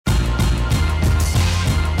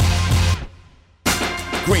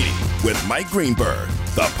Greeny with Mike Greenberg,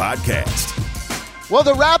 the podcast. Well,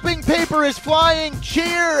 the wrapping paper is flying.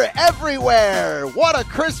 Cheer everywhere. What a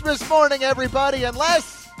Christmas morning, everybody,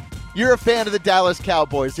 unless you're a fan of the Dallas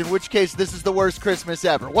Cowboys, in which case this is the worst Christmas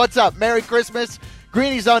ever. What's up? Merry Christmas.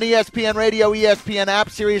 Greeny's on ESPN Radio, ESPN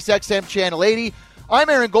app, Sirius XM Channel 80. I'm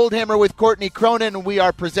Aaron Goldhammer with Courtney Cronin, and we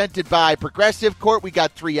are presented by Progressive Court. We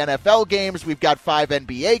got 3 NFL games. We've got 5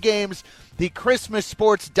 NBA games. The Christmas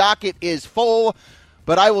sports docket is full.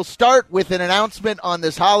 But I will start with an announcement on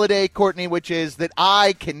this holiday, Courtney, which is that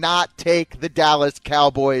I cannot take the Dallas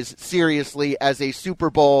Cowboys seriously as a Super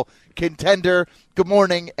Bowl contender. Good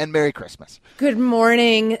morning and Merry Christmas. Good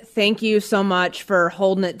morning. Thank you so much for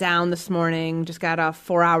holding it down this morning. Just got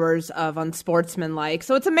 4 hours of unsportsmanlike.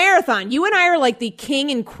 So it's a marathon. You and I are like the king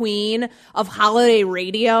and queen of holiday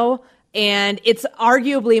radio. And it's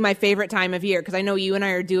arguably my favorite time of year because I know you and I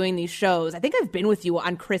are doing these shows. I think I've been with you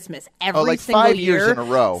on Christmas every single 5 year years in a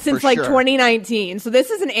row since for sure. 2019. So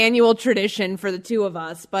this is an annual tradition for the two of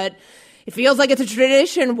us. But it feels like it's a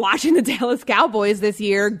tradition watching the Dallas Cowboys this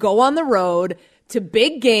year go on the road to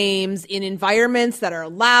big games in environments that are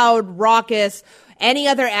loud, raucous, any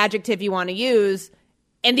other adjective you want to use.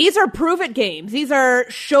 And these are prove-it games. These are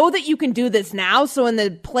show that you can do this now. So in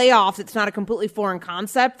the playoffs, it's not a completely foreign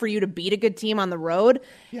concept for you to beat a good team on the road.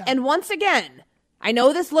 Yeah. And once again, I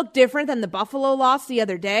know this looked different than the Buffalo loss the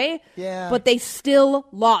other day, but they still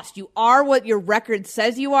lost. You are what your record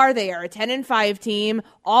says you are. They are a 10-5 team,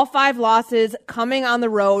 all 5 losses coming on the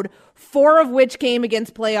road, 4 of which came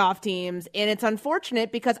against playoff teams. And it's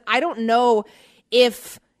unfortunate because I don't know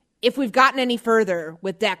if we've gotten any further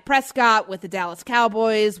with Dak Prescott, with the Dallas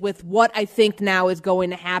Cowboys, with what I think now is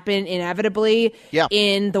going to happen inevitably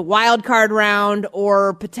in the wild card round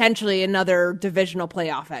or potentially another divisional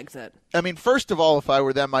playoff exit. I mean, first of all, if I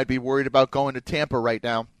were them, I'd be worried about going to Tampa right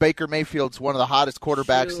now. Baker Mayfield's one of the hottest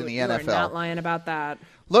quarterbacks in the NFL. You're not lying about that.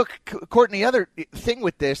 Look, Courtney, other thing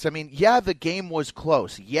with this, I mean, the game was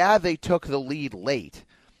close. They took the lead late.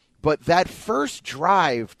 But that first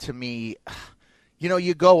drive, to me,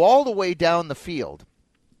 you go all the way down the field.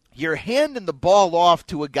 You're handing the ball off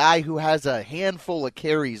to a guy who has a handful of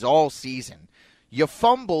carries all season. You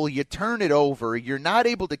fumble, you turn it over. You're not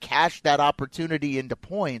able to cash that opportunity into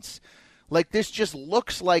points. Like, this just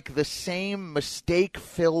looks like the same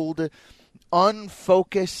mistake-filled,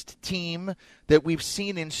 unfocused team that we've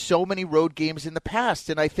seen in so many road games in the past.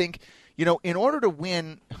 And I think, in order to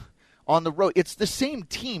win on the road, it's the same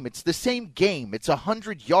team. It's the same game. It's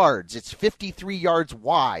 100 yards. It's 53 yards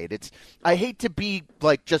wide. I hate to be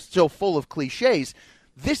just so full of cliches.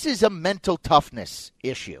 This is a mental toughness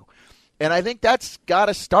issue. And I think that's got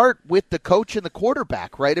to start with the coach and the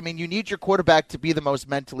quarterback, right? I mean, you need your quarterback to be the most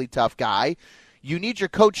mentally tough guy. You need your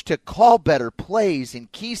coach to call better plays in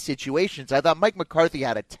key situations. I thought Mike McCarthy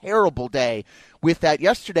had a terrible day with that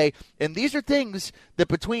yesterday. And these are things that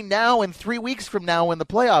between now and 3 weeks from now when the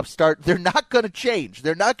playoffs start, they're not going to change.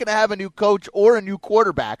 They're not going to have a new coach or a new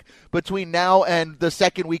quarterback between now and the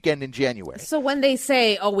second weekend in January. So when they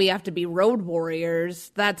say, we have to be road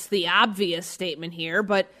warriors, that's the obvious statement here.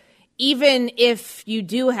 But even if you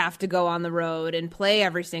do have to go on the road and play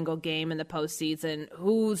every single game in the postseason,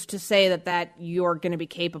 who's to say that you're going to be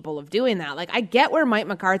capable of doing that? Like, I get where Mike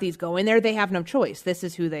McCarthy's going there. They have no choice. This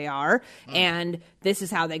is who they are, and this is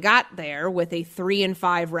how they got there with a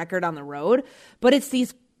 3-5 record on the road. But it's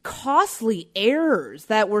these costly errors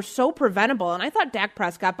that were so preventable. And I thought Dak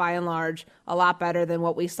Prescott, by and large, a lot better than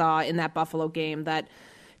what we saw in that Buffalo game that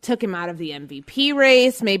took him out of the MVP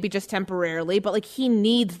race, maybe just temporarily, but he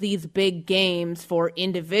needs these big games for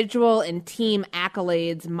individual and team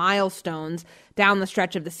accolades, milestones down the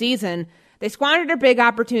stretch of the season. They squandered a big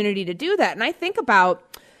opportunity to do that. And I think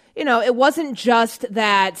about, it wasn't just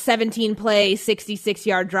that 17-play,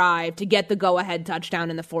 66-yard drive to get the go-ahead touchdown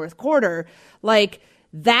in the fourth quarter.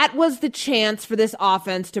 That was the chance for this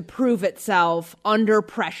offense to prove itself under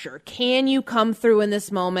pressure. Can you come through in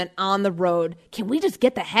this moment on the road? Can we just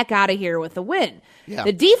get the heck out of here with a win? Yeah.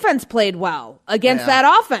 The defense played well against that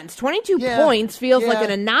offense. 22 points feels like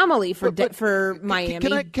an anomaly for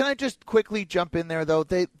Miami. Can I just quickly jump in there, though?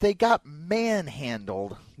 They got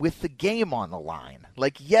manhandled with the game on the line.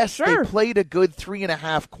 They played a good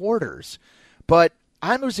 3.5 quarters, but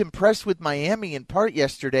I was impressed with Miami in part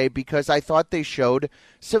yesterday because I thought they showed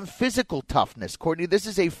some physical toughness. Courtney, this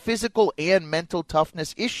is a physical and mental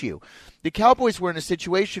toughness issue. The Cowboys were in a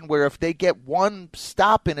situation where if they get one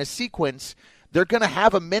stop in a sequence, they're going to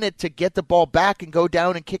have a minute to get the ball back and go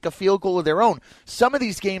down and kick a field goal of their own. Some of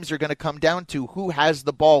these games are going to come down to who has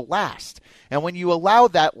the ball last. And when you allow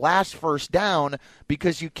that last first down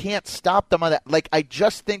because you can't stop them on that, like, I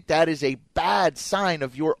just think that is a bad sign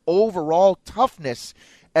of your overall toughness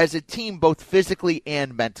as a team, both physically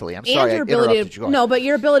and mentally. I'm sorry, I interrupted you. No, but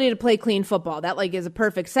your ability to play clean football, that is a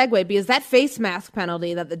perfect segue, because that face mask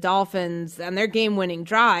penalty that the Dolphins and their game-winning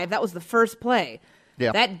drive, that was the first play.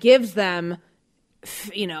 Yeah. That gives them,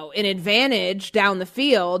 an advantage down the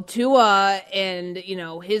field. Tua and,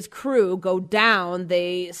 his crew go down.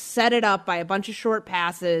 They set it up by a bunch of short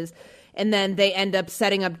passes, and then they end up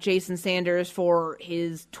setting up Jason Sanders for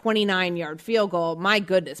his 29-yard field goal. My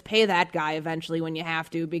goodness, pay that guy eventually when you have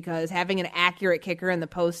to, because having an accurate kicker in the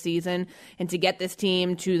postseason and to get this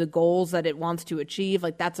team to the goals that it wants to achieve,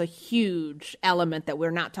 that's a huge element that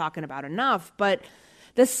we're not talking about enough. But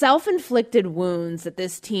the self-inflicted wounds that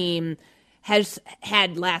this team has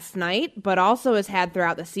had last night, but also has had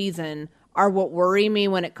throughout the season, are what worry me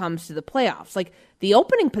when it comes to the playoffs. The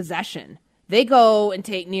opening possession, they go and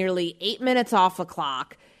take nearly 8 minutes off the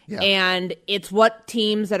clock, and it's what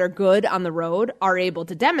teams that are good on the road are able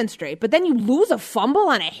to demonstrate. But then you lose a fumble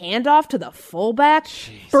on a handoff to the fullback,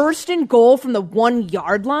 first and goal from the 1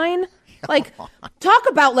 yard line. Talk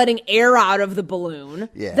about letting air out of the balloon.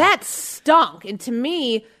 Yeah. That stunk. And to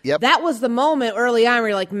me, that was the moment early on where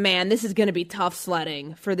you're like, man, this is going to be tough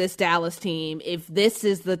sledding for this Dallas team if this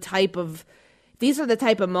is the type of these are the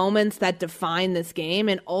type of moments that define this game.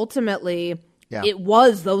 And ultimately, it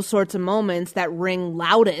was those sorts of moments that ring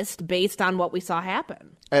loudest based on what we saw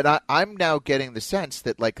happen. And I'm now getting the sense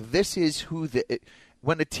that, this is who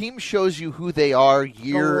when a team shows you who they are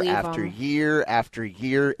year after year after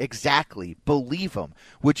year, exactly, believe them,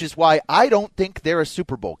 which is why I don't think they're a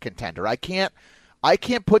Super Bowl contender. I can't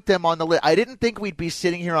put them on the list. I didn't think we'd be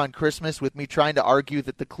sitting here on Christmas with me trying to argue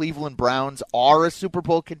that the Cleveland Browns are a Super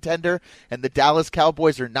Bowl contender and the Dallas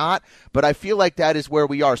Cowboys are not, but I feel like that is where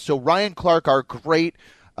we are. So Ryan Clark, our great,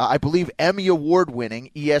 I believe Emmy Award-winning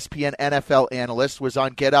ESPN NFL analyst, was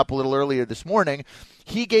on Get Up a little earlier this morning.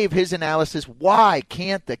 He gave his analysis. Why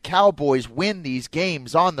can't the Cowboys win these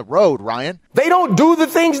games on the road, Ryan? They don't do the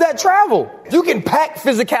things that travel. You can pack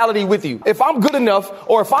physicality with you. If I'm good enough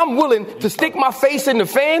or if I'm willing to stick my face in the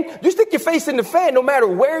fan, you stick your face in the fan no matter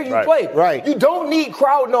where you play. Right. You don't need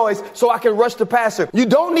crowd noise so I can rush the passer. You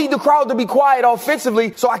don't need the crowd to be quiet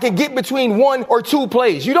offensively so I can get between 1 or 2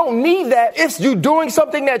 plays. You don't need that if you're doing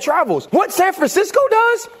something that travels. What San Francisco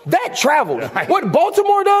does, that travels. Right. What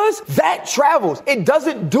Baltimore does, that travels. It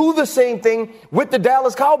doesn't do the same thing with the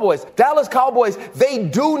Dallas Cowboys. Dallas Cowboys, they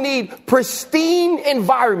do need pristine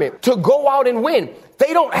environment to go out and win.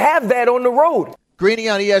 They don't have that on the road. Greeny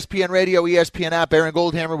on ESPN Radio, ESPN app. Aaron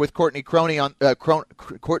Goldhammer with Courtney Cronin on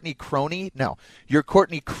Courtney Cronin? No, you're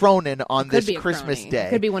Courtney Cronin on this Christmas day.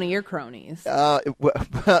 Could be one of your cronies. Look,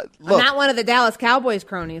 I'm not one of the Dallas Cowboys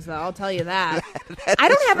cronies, though. I'll tell you that. I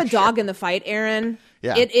don't have a dog in the fight, Aaron.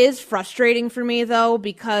 Yeah. It is frustrating for me, though,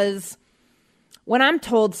 because when I'm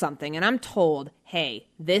told something and I'm told, hey,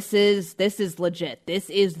 this is legit.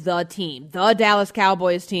 This is the team, the Dallas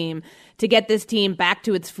Cowboys team, to get this team back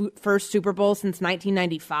to its first Super Bowl since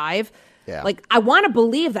 1995. Yeah. I want to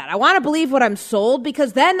believe that. I want to believe what I'm sold,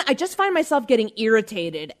 because then I just find myself getting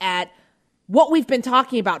irritated at what we've been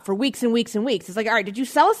talking about for weeks and weeks and weeks. It's all right, did you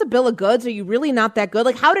sell us a bill of goods? Are you really not that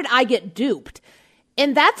good? How did I get duped?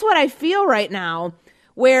 And that's what I feel right now,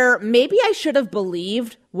 where maybe I should have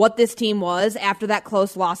believed what this team was after that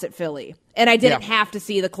close loss at Philly. And I didn't have to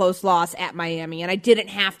see the close loss at Miami. And I didn't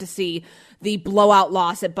have to see the blowout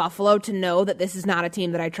loss at Buffalo to know that this is not a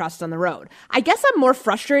team that I trust on the road. I guess I'm more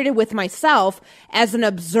frustrated with myself as an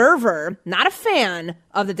observer, not a fan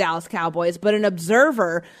of the Dallas Cowboys, but an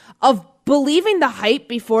observer of believing the hype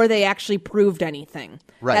before they actually proved anything.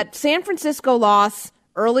 Right. That San Francisco loss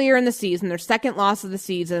earlier in the season, their second loss of the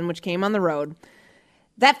season, which came on the road,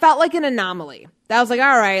 that felt like an anomaly. That was all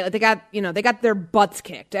right, they got their butts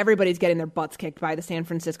kicked. Everybody's getting their butts kicked by the San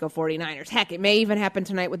Francisco 49ers. Heck, it may even happen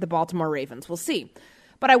tonight with the Baltimore Ravens. We'll see.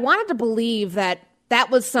 But I wanted to believe that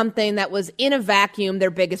was something that was in a vacuum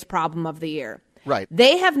their biggest problem of the year. Right.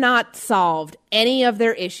 They have not solved any of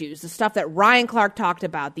their issues, the stuff that Ryan Clark talked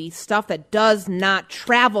about, the stuff that does not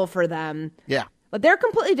travel for them. Yeah. But they're a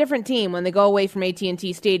completely different team when they go away from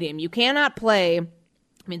AT&T Stadium. You cannot play.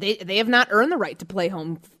 They have not earned the right to play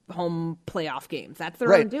home playoff games. That's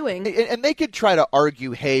their own doing. And they could try to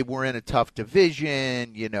argue, hey, we're in a tough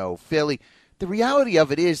division, Philly. The reality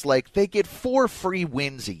of it is, they get 4 free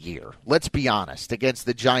wins a year, let's be honest, against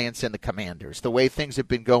the Giants and the Commanders, the way things have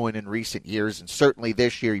been going in recent years, and certainly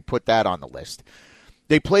this year you put that on the list.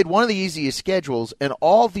 They played one of the easiest schedules, and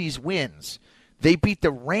all these wins, they beat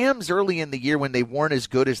the Rams early in the year when they weren't as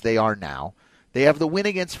good as they are now. They have the win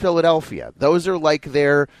against Philadelphia. Those are like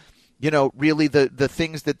their, really the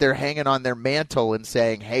things that they're hanging on their mantle and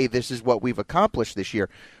saying, hey, this is what we've accomplished this year.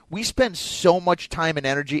 We spend so much time and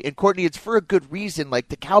energy, and Courtney, it's for a good reason. Like,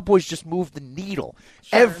 the Cowboys just move the needle.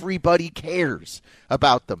 Sure. Everybody cares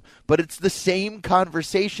about them. But it's the same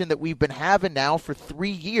conversation that we've been having now for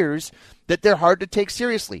 3 years, that they're hard to take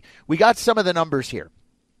seriously. We got some of the numbers here.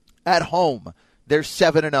 At home, they're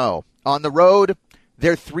 7-0. On the road,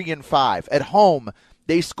 they're 3-5. At home,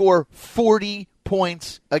 they score 40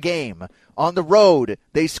 points a game. On the road,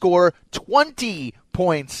 they score 20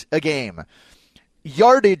 points a game.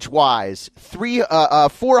 Yardage-wise,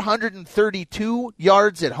 432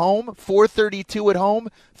 yards at home, 432 at home,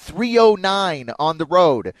 309 on the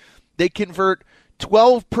road. They convert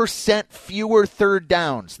 12% fewer third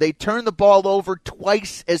downs. They turn the ball over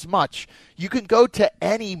twice as much. You can go to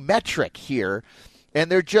any metric here,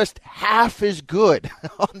 and they're just half as good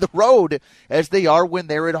on the road as they are when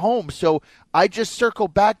they're at home. So I just circle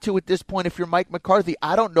back to, at this point, if you're Mike McCarthy,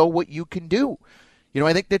 I don't know what you can do.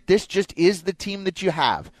 I think that this just is the team that you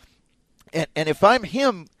have. And if I'm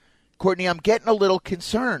him, Courtney, I'm getting a little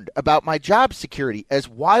concerned about my job security, as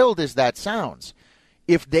wild as that sounds.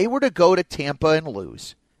 If they were to go to Tampa and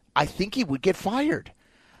lose, I think he would get fired.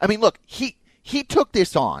 I mean, look, he took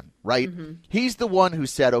this on, right? Mm-hmm. He's the one who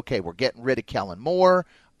said, okay, we're getting rid of Kellen Moore.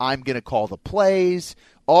 I'm going to call the plays.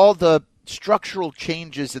 All the structural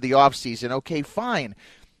changes of the offseason, okay, fine.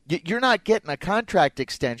 You're not getting a contract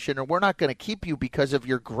extension, or we're not going to keep you because of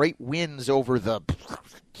your great wins over the,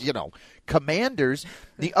 Commanders.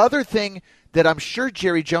 The other thing that I'm sure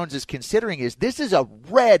Jerry Jones is considering is this is a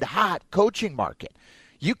red-hot coaching market.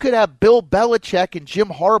 You could have Bill Belichick and Jim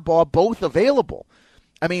Harbaugh both available.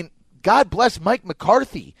 I mean, God bless Mike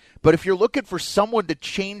McCarthy, but if you're looking for someone to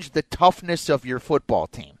change the toughness of your football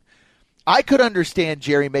team, I could understand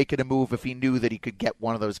Jerry making a move if he knew that he could get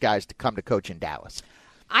one of those guys to come to coach in Dallas.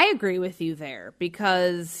 I agree with you there,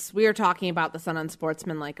 because we were talking about this on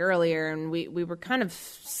Unsportsmanlike earlier, and we were kind of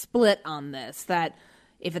split on this, that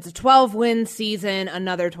if it's a 12-win season,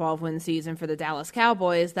 another 12-win season for the Dallas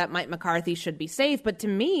Cowboys, that Mike McCarthy should be safe. But to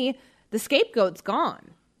me, the scapegoat's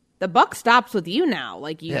gone. The buck stops with you now.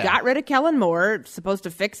 Like, you got rid of Kellen Moore. It's supposed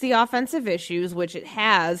to fix the offensive issues, which it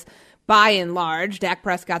has by and large. Dak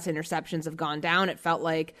Prescott's interceptions have gone down. It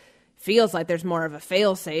feels like there's more of a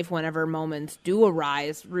fail-safe whenever moments do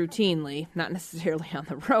arise routinely, not necessarily on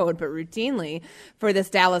the road, but routinely for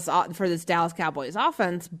this Dallas Cowboys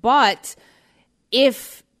offense. But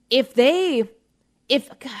if good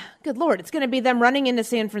Lord, it's going to be them running into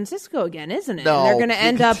San Francisco again, isn't it? No, and they're going to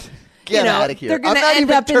end up. Get out of here. They're going to end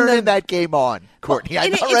up turning that game on, Courtney. I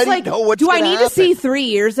already know what's going to happen. Do I need to see 3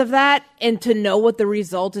 years of that and to know what the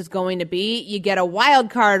result is going to be? You get a wild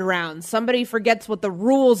card round. Somebody forgets what the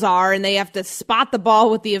rules are, and they have to spot the ball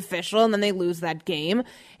with the official, and then they lose that game.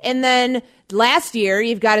 And then last year,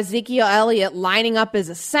 you've got Ezekiel Elliott lining up as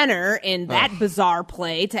a center in that bizarre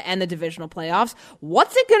play to end the divisional playoffs.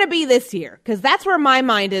 What's it going to be this year? Because that's where my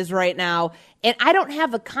mind is right now. And I don't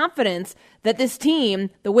have the confidence that this team,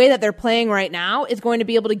 the way that they're playing right now, is going to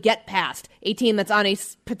be able to get past a team that's on a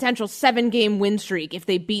potential 7-game win streak if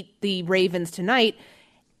they beat the Ravens tonight.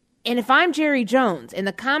 And if I'm Jerry Jones, in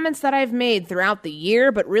the comments that I've made throughout the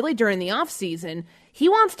year, but really during the offseason, he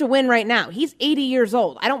wants to win right now. He's 80 years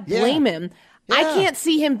old. I don't blame him. Yeah. I can't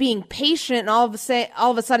see him being patient and all of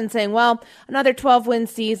a sudden saying, well, another 12-win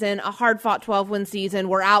season, a hard-fought 12-win season,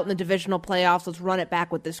 we're out in the divisional playoffs, let's run it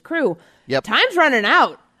back with this crew. Yep. Time's running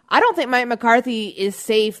out. I don't think Mike McCarthy is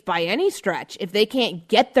safe by any stretch if they can't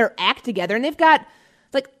get their act together. And they've got,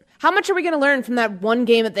 how much are we going to learn from that one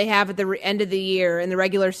game that they have at the end of the year in the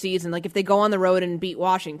regular season? Like, if they go on the road and beat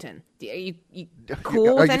Washington, are you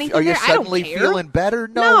cool with anything? Are you suddenly feeling better?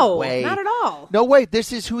 No way. Not at all. No way.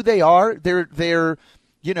 This is who they are. They're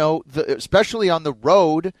especially on the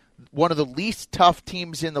road, one of the least tough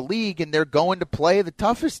teams in the league, and they're going to play the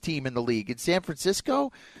toughest team in the league in San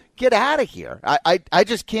Francisco. Get out of here. I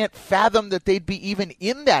just can't fathom that they'd be even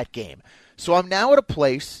in that game. So I'm now at a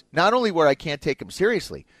place, not only where I can't take them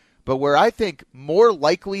seriously, but where I think more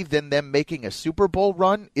likely than them making a Super Bowl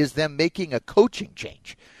run is them making a coaching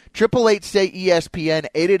change. 888-SAY-ESPN,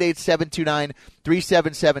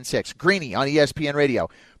 888-729-3776. Greeny on ESPN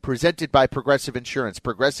Radio, presented by Progressive Insurance.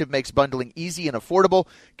 Progressive makes bundling easy and affordable.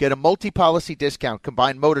 Get a multi-policy discount,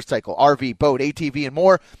 combine motorcycle, RV, boat, ATV, and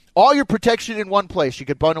more. All your protection in one place. You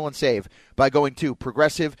can bundle and save by going to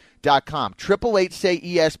Progressive.com.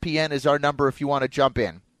 888-SAY-ESPN is our number if you want to jump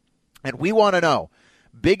in. And we want to know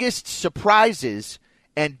biggest surprises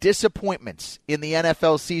and disappointments in the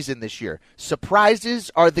NFL season this year.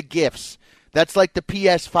 Surprises are the gifts. That's like the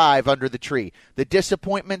PS5 under the tree. The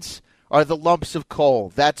disappointments are the lumps of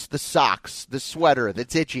coal. That's the socks, the sweater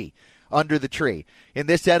that's itchy under the tree. In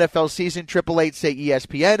this NFL season,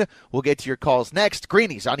 888-SAY-ESPN. We'll get to your calls next.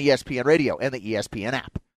 Greenies on ESPN Radio and the ESPN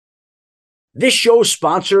app. This show is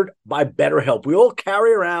sponsored by BetterHelp. We all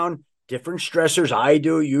carry around different stressors. I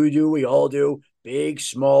do, you do, we all do, big,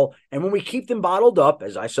 small. And when we keep them bottled up,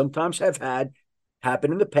 as I sometimes have had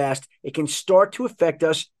happen in the past, it can start to affect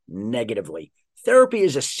us negatively. Therapy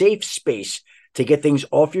is a safe space to get things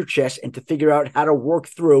off your chest and to figure out how to work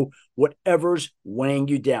through whatever's weighing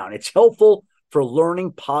you down. It's helpful for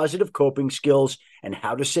learning positive coping skills and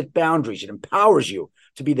how to set boundaries. It empowers you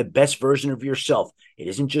to be the best version of yourself. It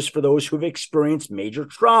isn't just for those who have experienced major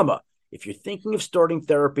trauma. If you're thinking of starting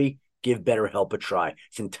therapy, give BetterHelp a try.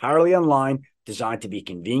 It's entirely online, designed to be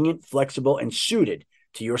convenient, flexible, and suited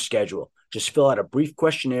to your schedule. Just fill out a brief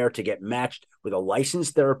questionnaire to get matched with a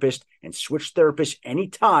licensed therapist and switch therapists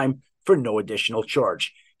anytime for no additional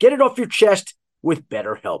charge. Get it off your chest with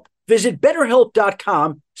BetterHelp. Visit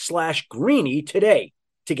BetterHelp.com/Greeny today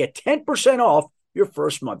to get 10% off your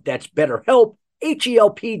first month. That's BetterHelp,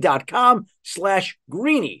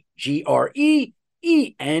 HELP.com/Greeny, GREENY.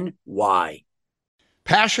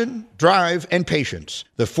 Passion, drive, and patience.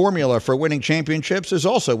 The formula for winning championships is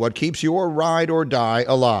also what keeps your ride or die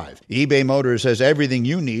alive. eBay Motors has everything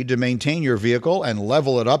you need to maintain your vehicle and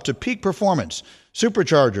level it up to peak performance.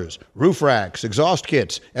 Superchargers, roof racks, exhaust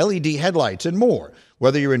kits, LED headlights, and more.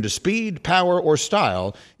 Whether you're into speed, power, or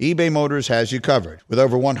style, eBay Motors has you covered. With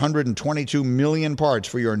over 122 million parts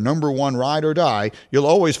for your number one ride or die, you'll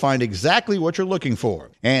always find exactly what you're looking for.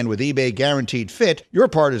 And with eBay Guaranteed Fit, your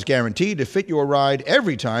part is guaranteed to fit your ride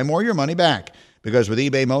every time or your money back. Because with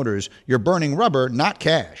eBay Motors, you're burning rubber, not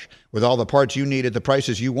cash. With all the parts you need at the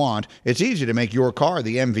prices you want, it's easy to make your car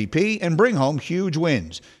the MVP and bring home huge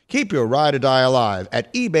wins. Keep your ride or die alive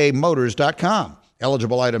at ebaymotors.com.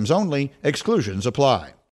 Eligible items only. Exclusions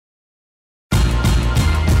apply.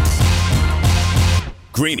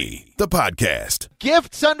 Greeny, the podcast.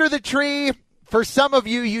 Gifts under the tree. For some of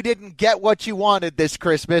you, you didn't get what you wanted this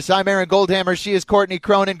Christmas. I'm Aaron Goldhammer. She is Courtney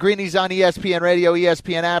Cronin. Greenies on ESPN Radio,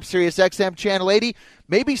 ESPN app, Sirius XM Channel 80.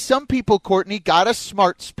 Maybe some people, Courtney, got a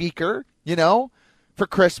smart speaker, for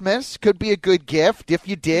Christmas. Could be a good gift. If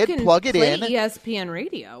you did, plug it in. ESPN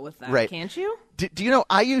Radio with that, right. Can't you? Do you know,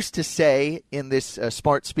 I used to say in this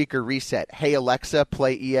smart speaker reset, hey, Alexa,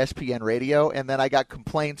 play ESPN Radio. And then I got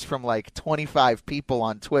complaints from like 25 people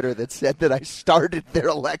on Twitter that said that I started their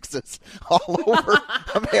Alexas all over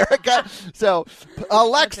America. So,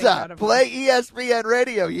 Alexa, play ESPN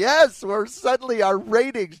Radio. Yes, where suddenly our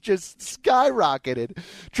ratings just skyrocketed.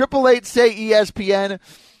 888-SAY-ESPN.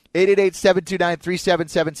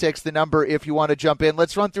 888-729-3776, the number if you want to jump in.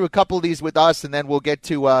 Let's run through a couple of these with us, and then we'll get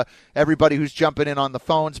to everybody who's jumping in on the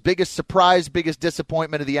phones. Biggest surprise, biggest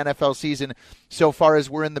disappointment of the NFL season so far as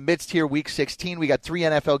we're in the midst here, Week 16. We got 3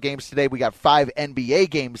 NFL games today. We got 5 NBA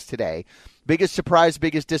games today. Biggest surprise,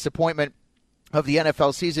 biggest disappointment of the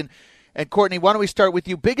NFL season. And, Courtney, why don't we start with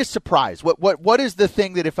you? Biggest surprise. What is the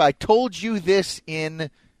thing that if I told you this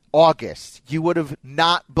in August, you would have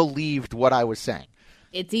not believed what I was saying?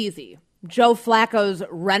 It's easy. Joe Flacco's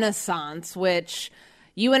renaissance, which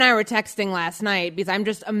you and I were texting last night because I'm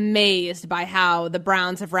just amazed by how the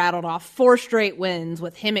Browns have rattled off 4 straight wins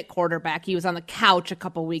with him at quarterback. He was on the couch a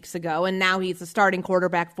couple weeks ago, and now he's the starting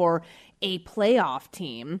quarterback for a playoff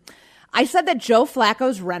team. I said that Joe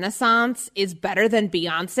Flacco's renaissance is better than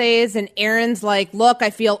Beyonce's, and Aaron's like, look, I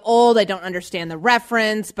feel old. I don't understand the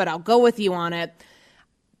reference, but I'll go with you on it.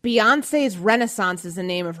 Beyonce's Renaissance is the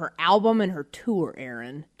name of her album and her tour,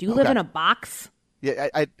 Aaron. Do you live in a box? Yeah,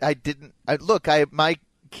 I didn't.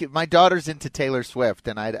 My daughter's into Taylor Swift,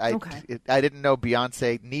 and I didn't know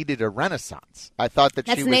Beyonce needed a renaissance. I thought that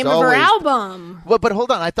That's she the was name always, of her album. Well, but hold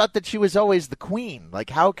on. I thought that she was always the queen. Like,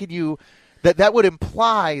 how could you... That would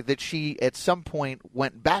imply that she, at some point,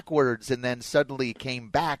 went backwards and then suddenly came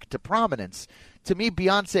back to prominence. To me,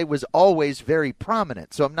 Beyonce was always very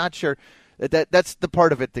prominent, so I'm not sure... That's the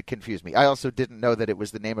part of it that confused me. I also didn't know that it was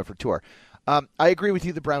the name of her tour. I agree with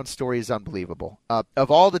you. The Browns story is unbelievable. Of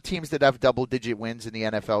all the teams that have double-digit wins in the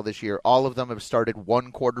NFL this year, all of them have started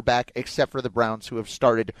 1 quarterback, except for the Browns, who have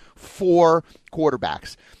started 4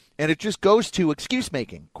 quarterbacks. And it just goes to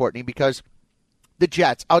excuse-making, Courtney, because the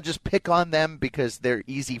Jets, I'll just pick on them because they're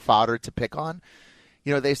easy fodder to pick on.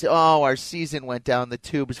 They say, our season went down the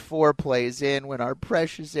tubes 4 plays in when our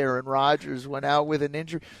precious Aaron Rodgers went out with an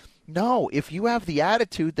injury. No, if you have the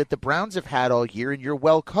attitude that the Browns have had all year and you're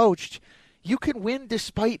well coached, you can win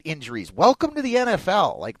despite injuries. Welcome to the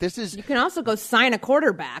NFL. Like, this is. You can also go sign a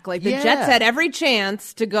quarterback. Like, the Yeah. Jets had every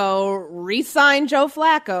chance to go re-sign Joe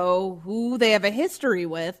Flacco, who they have a history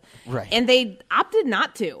with. Right. And they opted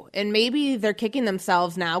not to. And maybe they're kicking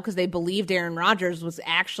themselves now because they believed Aaron Rodgers was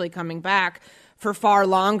actually coming back for far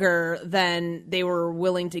longer than they were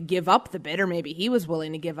willing to give up the bit, or maybe he was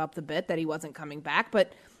willing to give up the bit that he wasn't coming back.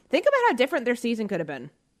 But think about how different their season could have been.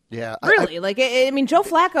 Yeah. Really. Joe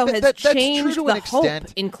Flacco has that's true changed to the an hope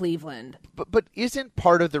extent. in Cleveland. But isn't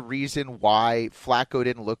part of the reason why Flacco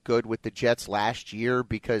didn't look good with the Jets last year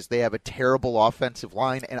because they have a terrible offensive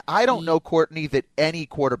line? And I don't know, Courtney, that any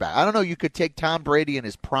quarterback, I don't know, you could take Tom Brady in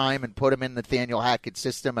his prime and put him in Nathaniel Hackett's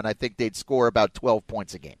system, and I think they'd score about 12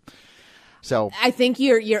 points a game. So I think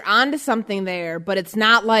you're onto something there, but it's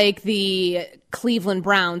not like the Cleveland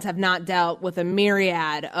Browns have not dealt with a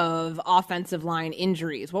myriad of offensive line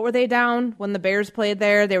injuries. What were they down when the Bears played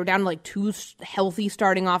there? They were down to like 2 healthy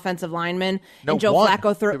starting offensive linemen. no, and Joe one.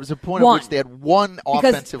 Flacco threw. There was a point at which they had one Because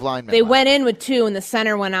offensive lineman. They left. went in with 2, and the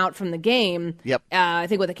center went out from the game. Yep. I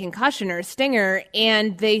think with a concussion or a stinger,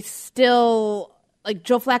 and they still. Like,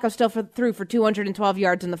 Joe Flacco still threw for 212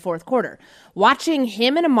 yards in the fourth quarter. Watching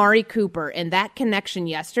him and Amari Cooper and that connection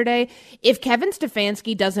yesterday, if Kevin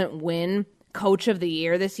Stefanski doesn't win Coach of the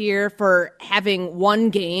Year this year for having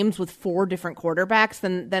won games with 4 different quarterbacks,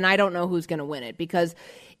 then I don't know who's going to win it, because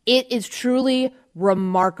it is truly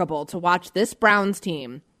remarkable to watch this Browns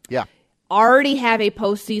team already have a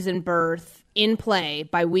postseason berth in play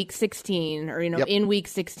by week 16, or, Yep. in week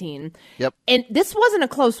 16. Yep. And this wasn't a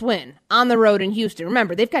close win on the road in Houston.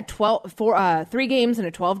 Remember, they've got 3 games in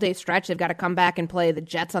a 12-day stretch. They've got to come back and play the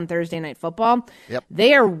Jets on Thursday Night Football. Yep.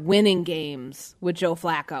 They are winning games with Joe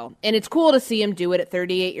Flacco. And it's cool to see him do it at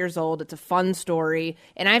 38 years old. It's a fun story.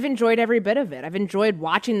 And I've enjoyed every bit of it. I've enjoyed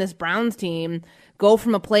watching this Browns team go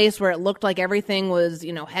from a place where it looked like everything was,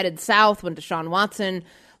 headed south when Deshaun Watson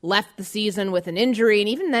left the season with an injury, and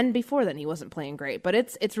even then, before then, he wasn't playing great. But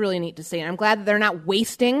it's really neat to see, and I'm glad that they're not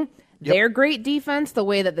wasting their great defense the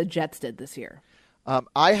way that the Jets did this year.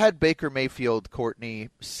 I had Baker Mayfield, Courtney,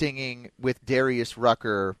 singing with Darius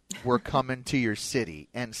Rucker, "We're Coming to Your City,"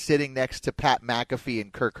 and sitting next to Pat McAfee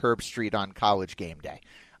and Kirk Herbstreit on College Game Day.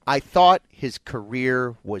 I thought his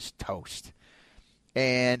career was toast.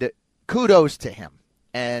 And kudos to him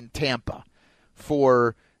and Tampa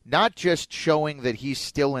for not just showing that he's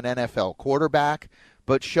still an NFL quarterback,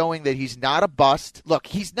 but showing that he's not a bust. Look,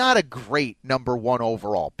 he's not a great number 1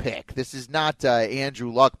 overall pick. This is not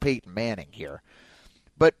Andrew Luck, Peyton Manning here.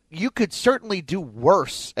 But you could certainly do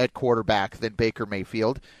worse at quarterback than Baker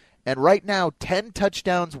Mayfield. And right now, 10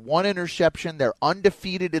 touchdowns, 1 interception. They're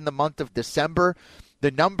undefeated in the month of December. The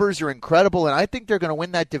numbers are incredible, and I think they're going to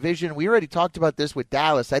win that division. We already talked about this with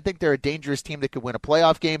Dallas. I think they're a dangerous team that could win a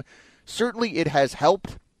playoff game. Certainly it has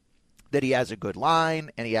helped that he has a good line,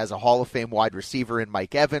 and he has a Hall of Fame wide receiver in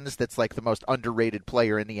Mike Evans that's like the most underrated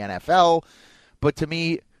player in the NFL. But to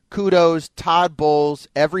me, kudos, Todd Bowles,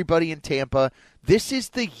 everybody in Tampa. This is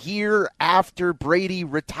the year after Brady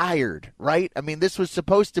retired, right? I mean, this was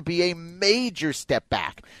supposed to be a major step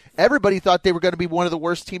back. Everybody thought they were going to be one of the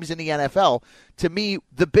worst teams in the NFL. To me,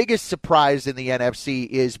 the biggest surprise in the NFC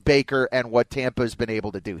is Baker and what Tampa has been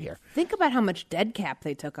able to do here. Think about how much dead cap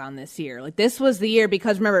they took on this year. Like, this was the year,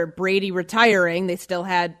 because remember, Brady retiring,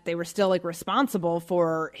 they were still like responsible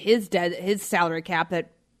for his salary cap that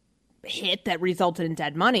hit that resulted in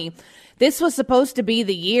dead money. This was supposed to be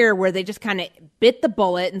the year where they just kind of bit the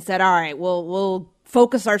bullet and said, all right, we'll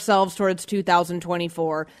focus ourselves towards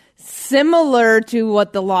 2024, similar to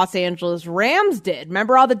what the Los Angeles Rams did.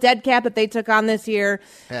 Remember all the dead cap that they took on this year?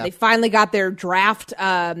 Yeah. They finally got their draft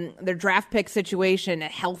pick situation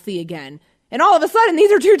healthy again. And all of a sudden,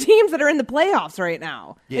 these are 2 teams that are in the playoffs right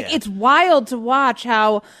now. Yeah. Like, it's wild to watch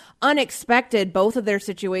how unexpected both of their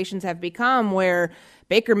situations have become, where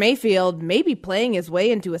Baker Mayfield may be playing his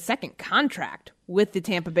way into a second contract with the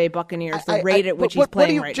Tampa Bay Buccaneers, the rate at which he's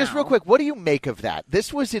playing right now. Just real quick, what do you make of that?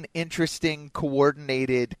 This was an interesting,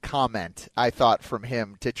 coordinated comment, I thought, from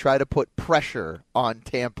him to try to put pressure on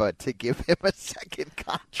Tampa to give him a second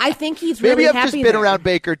contract. I think he's really happy. Maybe I've happy just been there. around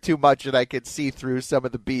Baker too much and I could see through some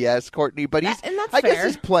of the BS, Courtney, but and that's I fair. guess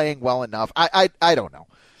he's playing well enough. I don't know.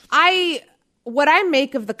 What I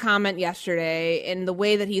make of the comment yesterday and the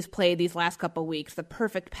way that he's played these last couple of weeks, the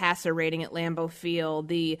perfect passer rating at Lambeau Field,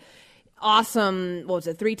 the awesome,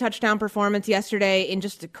 3-touchdown performance yesterday in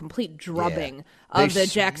just a complete drubbing of the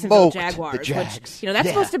Jacksonville Jaguars. The Jags. Which, that's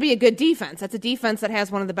supposed to be a good defense. That's a defense that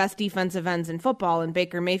has one of the best defensive ends in football, and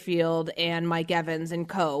Baker Mayfield and Mike Evans and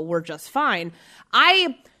co. were just fine.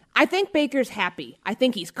 I think Baker's happy. I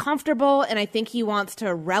think he's comfortable, and I think he wants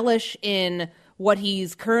to relish in what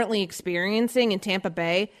he's currently experiencing in Tampa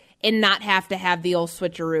Bay and not have to have the old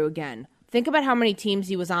switcheroo again. Think about how many teams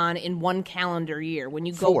he was on in one calendar year. When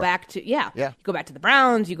you go back to, you go back to the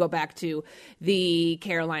Browns, you go back to the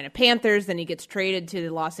Carolina Panthers, then he gets traded to the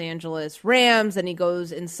Los Angeles Rams, and he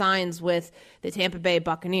goes and signs with the Tampa Bay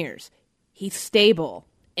Buccaneers. He's stable,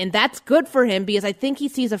 and that's good for him because I think he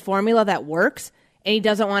sees a formula that works, and he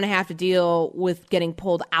doesn't want to have to deal with getting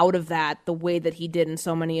pulled out of that the way that he did in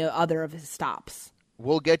so many other of his stops.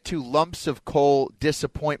 We'll get to lumps of coal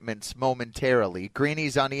disappointments momentarily.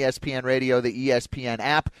 Greeny's on ESPN Radio, the ESPN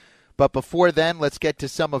app. But before then, let's get to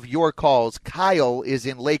some of your calls. Kyle is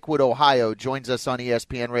in Lakewood, Ohio, joins us on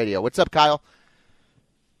ESPN Radio. What's up, Kyle?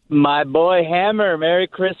 My boy Hammer, Merry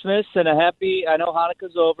Christmas and a happy, I know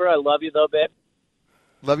Hanukkah's over. I love you, though, babe.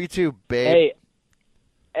 Love you too, babe.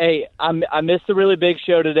 Hey, I missed the really big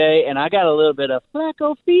show today, and I got a little bit of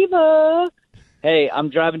Flacco fever. Hey, I'm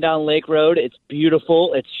driving down Lake Road. It's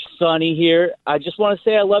beautiful. It's sunny here. I just want to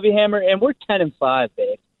say I love you, Hammer, and we're 10-5,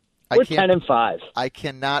 babe. We're 10-5. I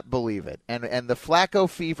cannot believe it. And the Flacco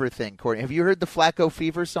fever thing, Courtney. Have you heard the Flacco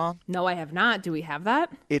fever song? No, I have not. Do we have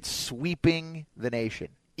that? It's sweeping the nation.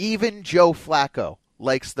 Even Joe Flacco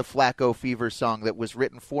likes the Flacco fever song that was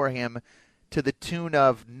written for him to the tune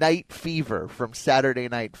of Night Fever from Saturday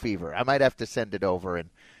Night Fever. I might have to send it over and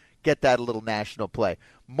get that a little national play.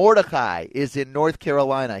 Mordecai is in North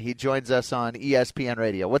Carolina. He joins us on ESPN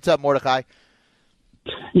Radio. What's up, Mordecai?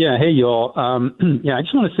 Yeah, hey, y'all. I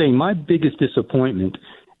just want to say my biggest disappointment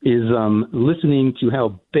is listening to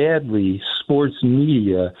how badly sports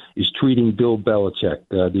media is treating Bill Belichick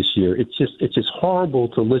this year. It's just horrible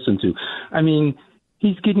to listen to. I mean,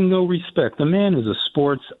 he's getting no respect. The man is a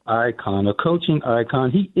sports icon, a coaching icon.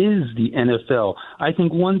 He is the NFL. I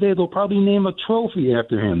think one day they'll probably name a trophy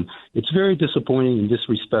after him. It's very disappointing and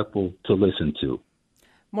disrespectful to listen to.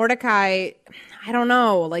 Mordecai, I don't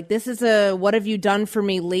know. Like, this is a what have you done for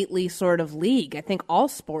me lately sort of league. I think all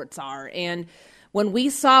sports are. And when we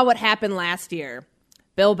saw what happened last year,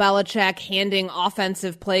 Bill Belichick handing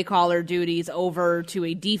offensive play caller duties over to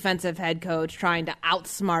a defensive head coach trying to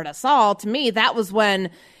outsmart us all, to me, that was when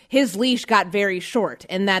his leash got very short,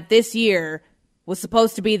 and that this year was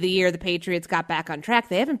supposed to be the year the Patriots got back on track.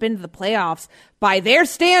 They haven't been to the playoffs by their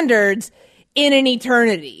standards in an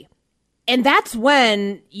eternity. And that's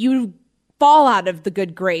when you fall out of the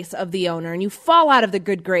good grace of the owner and you fall out of the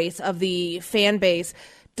good grace of the fan base.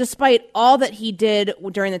 Despite all that he did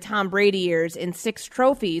during the Tom Brady years in 6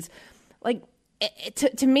 trophies, like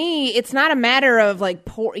to me, it's not a matter of like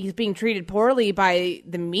he's being treated poorly by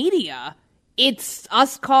the media. It's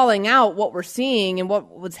us calling out what we're seeing and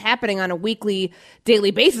what was happening on a weekly,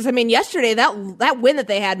 daily basis. I mean, yesterday that win that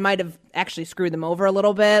they had might have actually screwed them over a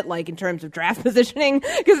little bit, like in terms of draft positioning,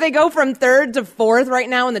 because they go from 3rd to 4th right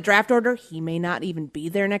now in the draft order. He may not even be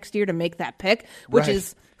there next year to make that pick, which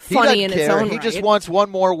is funny in its own right. He just wants one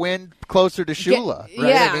more win closer to Shula, right?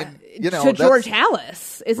 Yeah, I mean, to George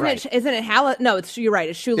Halas, isn't right. it? Isn't it Halas? No, you're right.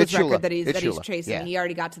 It's Shula's record that he's Shula. chasing. Yeah. He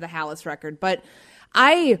already got to the Halas record, but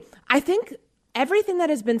I think everything that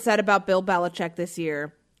has been said about Bill Belichick this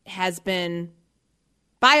year has been,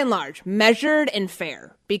 by and large, measured and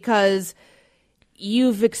fair, because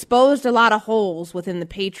you've exposed a lot of holes within the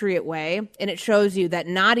Patriot way, and it shows you that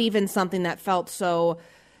not even something that felt so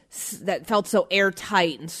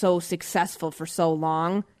airtight and so successful for so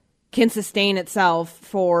long can sustain itself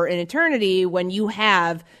for an eternity when you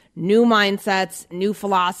have new mindsets, new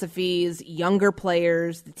philosophies, younger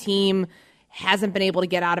players. The team hasn't been able to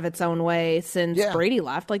get out of its own way since Brady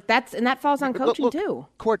left. Like that falls on coaching too.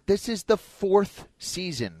 Court, this is the 4th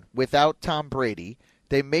season without Tom Brady.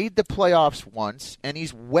 They made the playoffs once, and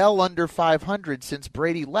he's well under 500 since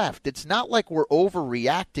Brady left. It's not like we're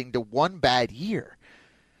overreacting to one bad year.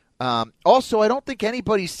 Also, I don't think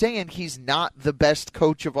anybody's saying he's not the best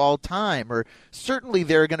coach of all time, or certainly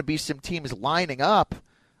there are going to be some teams lining up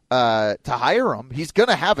to hire him. He's going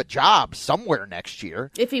to have a job somewhere next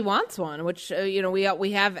year if he wants one, which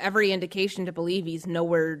we have every indication to believe he's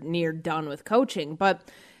nowhere near done with coaching. But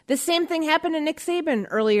the same thing happened to Nick Saban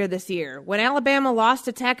earlier this year when Alabama lost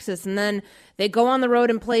to Texas, and then they go on the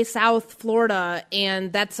road and play South Florida,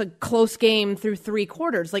 and that's a close game through 3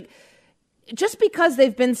 quarters. Like, just because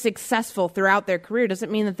they've been successful throughout their career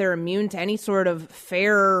doesn't mean that they're immune to any sort of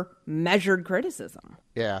fair, measured criticism.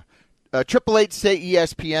 Yeah.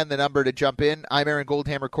 888-SAY-ESPN, the number to jump in. I'm Aaron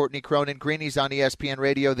Goldhammer, Courtney Cronin. Greeny's on ESPN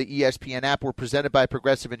Radio, the ESPN app. We're presented by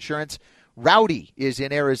Progressive Insurance. Rowdy is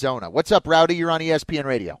in Arizona. What's up, Rowdy? You're on ESPN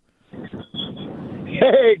Radio.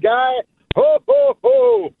 Hey, guy. Ho, ho,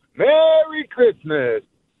 ho. Merry Christmas.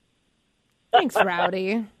 Thanks,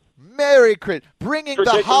 Rowdy. Merry Christmas. Bringing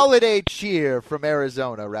the holiday cheer from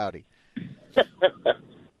Arizona, Rowdy.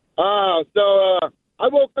 I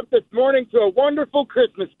woke up this morning to a wonderful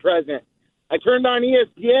Christmas present. I turned on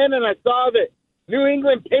ESPN and I saw that New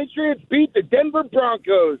England Patriots beat the Denver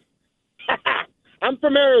Broncos. I'm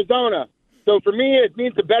from Arizona, so for me it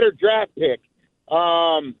means a better draft pick.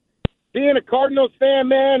 Being a Cardinals fan,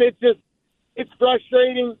 man, it's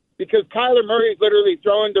frustrating because Kyler Murray is literally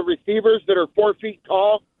throwing to receivers that are 4 feet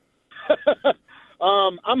tall.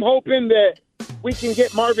 I'm hoping that we can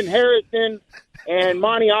get Marvin Harrison and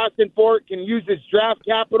Monty Ossenfort can use his draft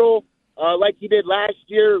capital like he did last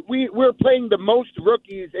year. We're playing the most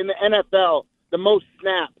rookies in the NFL, the most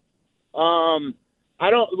snaps. I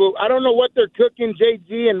don't know what they're cooking,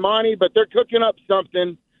 JG and Monty, but they're cooking up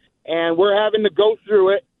something, and we're having to go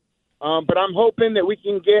through it. But I'm hoping that we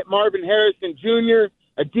can get Marvin Harrison Jr.,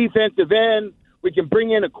 a defensive end. We can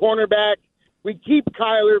bring in a cornerback. We keep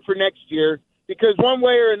Kyler for next year because one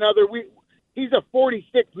way or another, he's a $46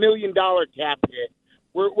 million cap hit.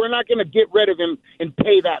 We're not going to get rid of him and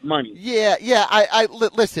pay that money. Yeah.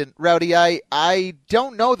 Listen, Rowdy, I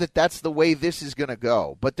don't know that that's the way this is going to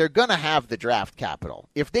go, but they're going to have the draft capital.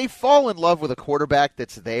 If they fall in love with a quarterback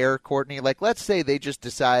that's there, Courtney, like let's say they just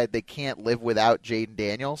decide they can't live without Jaden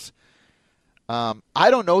Daniels,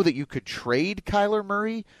 I don't know that you could trade Kyler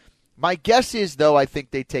Murray. My guess is, though, I think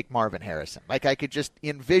they take Marvin Harrison. Like, I could just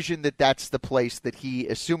envision that that's the place that he,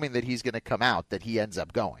 assuming that he's going to come out, that he ends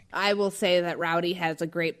up going. I will say that Rowdy has a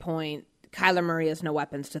great point. Kyler Murray has no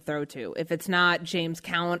weapons to throw to. If it's not James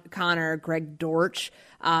Conner, Greg Dortch,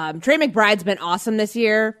 Trey McBride's been awesome this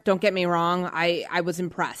year. Don't get me wrong. I was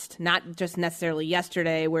impressed. Not just necessarily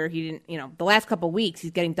yesterday where he didn't, the last couple of weeks,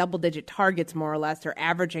 he's getting double-digit targets more or less. They're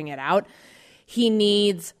averaging it out. He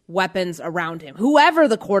needs weapons around him. Whoever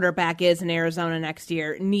the quarterback is in Arizona next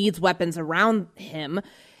year needs weapons around him.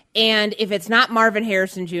 And if it's not Marvin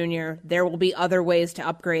Harrison Jr., there will be other ways to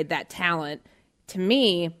upgrade that talent. To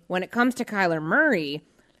me, when it comes to Kyler Murray,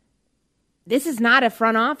 this is not a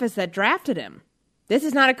front office that drafted him. This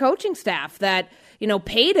is not a coaching staff that,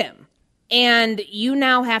 paid him. And you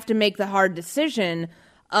now have to make the hard decision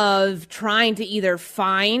of trying to either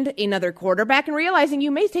find another quarterback and realizing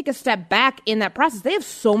you may take a step back in that process. They have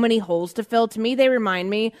so many holes to fill. To me, they remind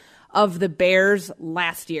me of the Bears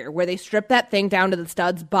last year, where they stripped that thing down to the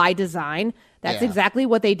studs by design. That's exactly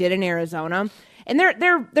what they did in Arizona. And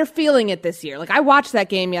they're feeling it this year. Like, I watched that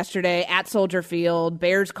game yesterday at Soldier Field,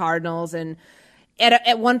 Bears-Cardinals, and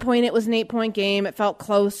at one point it was an 8-point game. It felt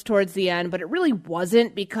close towards the end, but it really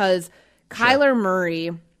wasn't because Kyler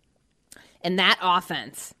Murray and that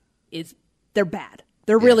offense they're bad.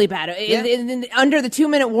 They're really bad. Under the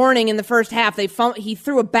 2-minute warning in the first half, he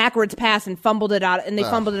threw a backwards pass and fumbled it out, and they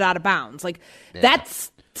fumbled it out of bounds. Like,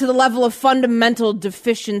 that's to the level of fundamental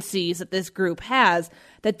deficiencies that this group has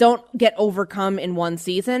that don't get overcome in one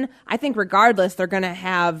season. I think regardless, they're going to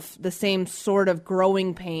have the same sort of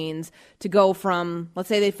growing pains to go from, let's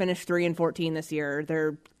say they finish 3-14 this year.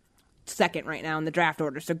 They're second right now in the draft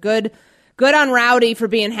order. So good on Rowdy for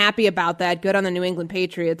being happy about that. Good on the New England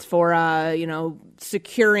Patriots for,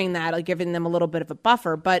 securing that, like giving them a little bit of a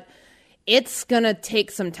buffer. But it's going to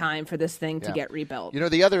take some time for this thing to get rebuilt.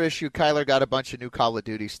 The other issue, Kyler got a bunch of new Call of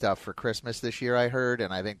Duty stuff for Christmas this year, I heard,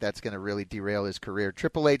 and I think that's going to really derail his career.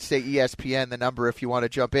 888-SAY-ESPN, the number if you want to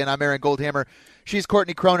jump in. I'm Aaron Goldhammer. She's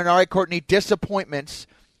Courtney Cronin. All right, Courtney, disappointments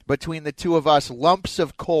between the two of us, lumps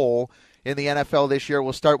of coal in the NFL this year.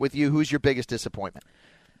 We'll start with you. Who's your biggest disappointment?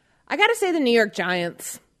 I got to say the New York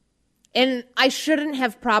Giants. And I shouldn't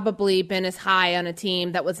have probably been as high on a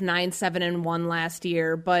team that was 9-7-1 last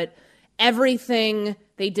year, but everything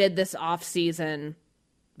they did this offseason,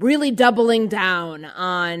 really doubling down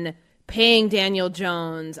on paying Daniel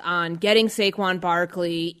Jones, on getting Saquon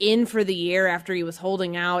Barkley in for the year after he was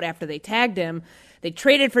holding out, after they tagged him. They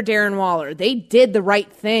traded for Darren Waller. They did the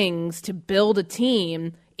right things to build a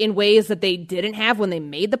team in ways that they didn't have when they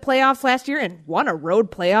made the playoffs last year and won a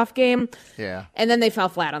road playoff game. Yeah. And then they fell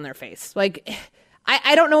flat on their face. Like,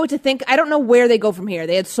 I don't know what to think. I don't know where they go from here.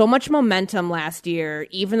 They had so much momentum last year,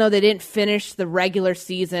 even though they didn't finish the regular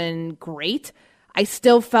season great. I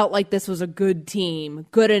still felt like this was a good team,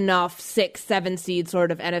 good enough 6-7 seed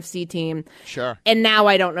sort of NFC team. Sure. And now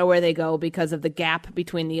I don't know where they go because of the gap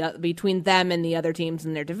between them and the other teams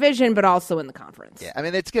in their division, but also in the conference. Yeah, I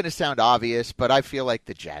mean, it's going to sound obvious, but I feel like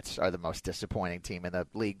the Jets are the most disappointing team in the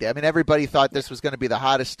league. I mean, everybody thought this was going to be the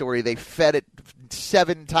hottest story. They fed it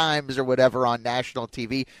 7 times or whatever on national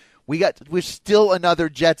TV. We're still another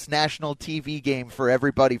Jets national TV game for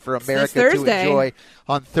everybody, for America to enjoy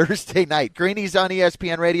on Thursday night. Greeny's on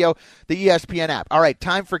ESPN Radio, the ESPN app. All right,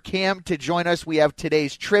 time for Cam to join us. We have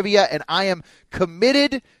today's trivia, and I am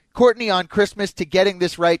committed, Courtney, on Christmas to getting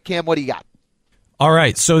this right. Cam, what do you got? All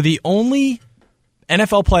right, so the only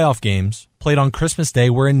NFL playoff games played on Christmas Day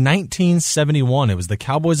were in 1971. It was the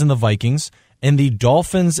Cowboys and the Vikings and the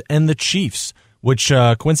Dolphins and the Chiefs, which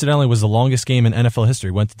coincidentally was the longest game in NFL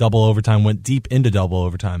history. Went to double overtime, went deep into double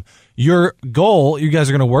overtime. Your goal, you guys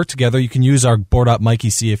are going to work together. You can use our board up Mikey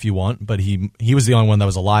C if you want, but he was the only one that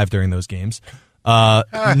was alive during those games.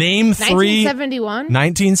 Name three.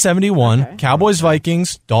 1971. Okay. Cowboys,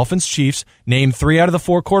 Vikings, Dolphins, Chiefs. Name 3 out of the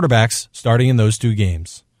 4 quarterbacks starting in those 2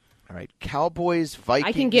 games. All right, Cowboys, Vikings,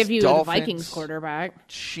 I can give you Dolphins, the Vikings quarterback.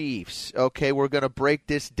 Chiefs. Okay, we're going to break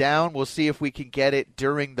this down. We'll see if we can get it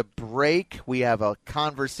during the break. We have a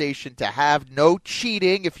conversation to have. No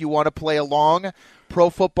cheating if you want to play along. Pro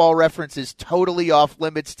Football Reference is totally off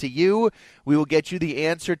limits to you. We will get you the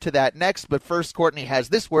answer to that next. But first, Courtney has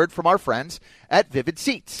this word from our friends at Vivid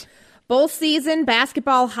Seats. Both season,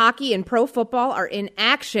 basketball, hockey, and pro football are in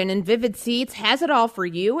action, and Vivid Seats has it all for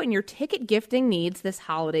you and your ticket gifting needs this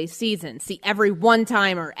holiday season. See every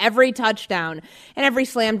one-timer, every touchdown, and every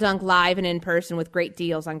slam dunk live and in person with great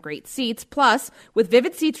deals on great seats. Plus, with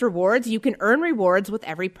Vivid Seats Rewards, you can earn rewards with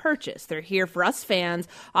every purchase. They're here for us fans,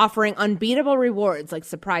 offering unbeatable rewards like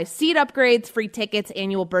surprise seat upgrades, free tickets,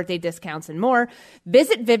 annual birthday discounts, and more.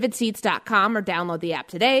 Visit VividSeats.com or download the app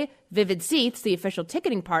today. Vivid Seats, the official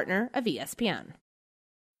ticketing partner of ESPN.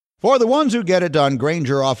 For the ones who get it done,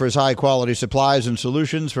 Grainger offers high-quality supplies and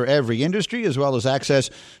solutions for every industry, as well as access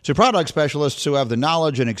to product specialists who have the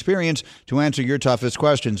knowledge and experience to answer your toughest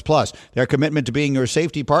questions. Plus, their commitment to being your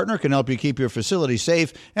safety partner can help you keep your facility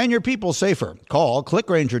safe and your people safer. Call,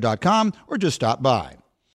 clickgrainger.com, or just stop by.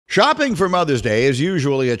 Shopping for Mother's Day is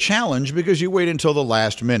usually a challenge because you wait until the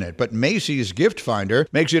last minute, but Macy's Gift Finder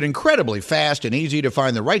makes it incredibly fast and easy to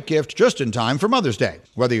find the right gift just in time for Mother's Day.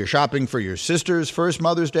 Whether you're shopping for your sister's first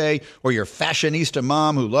Mother's Day or your fashionista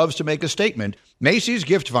mom who loves to make a statement, Macy's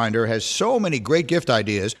Gift Finder has so many great gift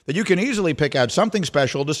ideas that you can easily pick out something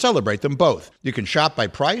special to celebrate them both. You can shop by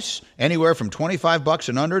price, anywhere from $25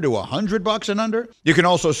 and under to $100 and under. You can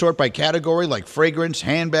also sort by category like fragrance,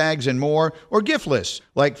 handbags, and more, or gift lists,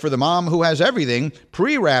 like for the mom who has everything,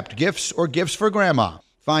 pre-wrapped gifts or gifts for grandma.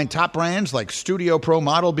 Find top brands like Studio Pro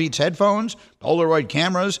Model Beats headphones, Polaroid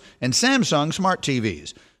cameras, and Samsung smart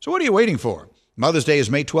TVs. So what are you waiting for? Mother's Day is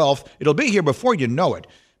May 12th. It'll be here before you know it.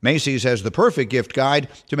 Macy's has the perfect gift guide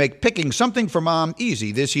to make picking something for mom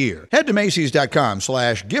easy this year. Head to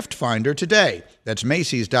Macy's.com/gift finder today. That's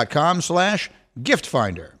Macy's.com/gift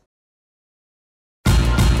finder.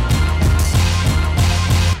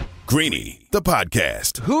 Greeny, the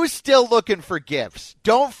podcast. Who's still looking for gifts?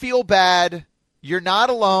 Don't feel bad. You're not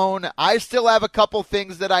alone. I still have a couple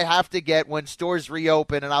things that I have to get when stores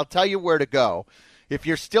reopen, and I'll tell you where to go. If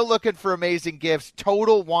you're still looking for amazing gifts,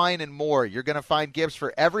 Total Wine and More. You're going to find gifts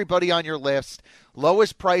for everybody on your list.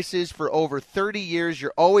 Lowest prices for over 30 years.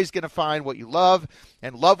 You're always going to find what you love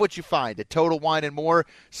and love what you find at Total Wine and More.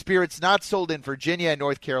 Spirits not sold in Virginia and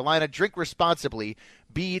North Carolina. Drink responsibly.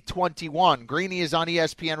 B21. Greeny is on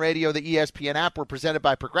ESPN Radio, the ESPN app. We're presented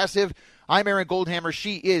by Progressive. I'm Aaron Goldhammer.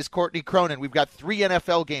 She is Courtney Cronin. We've got 3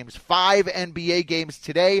 NFL games, 5 NBA games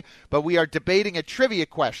today, but we are debating a trivia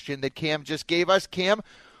question that Cam just gave us. Cam,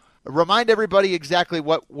 remind everybody exactly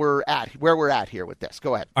where we're at here with this.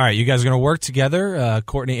 Go ahead. All right, you guys are going to work together,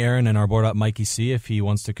 Courtney, Aaron, and our board up Mikey C if he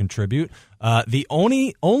wants to contribute. The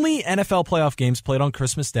only NFL playoff games played on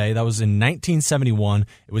Christmas Day, that was in 1971.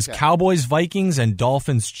 It was Cowboys, Vikings, and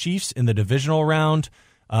Dolphins, Chiefs in the divisional round.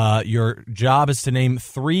 Your job is to name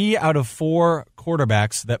 3 out of 4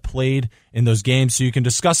 quarterbacks that played in those games, so you can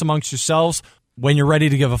discuss amongst yourselves. When you're ready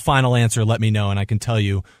to give a final answer, let me know, and I can tell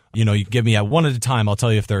you, you can give me at one at a time. I'll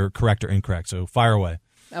tell you if they're correct or incorrect, so fire away.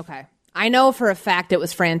 Okay. I know for a fact it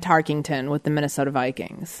was Fran Tarkington with the Minnesota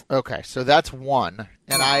Vikings. Okay, so that's 1,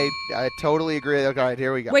 and I totally agree. All right,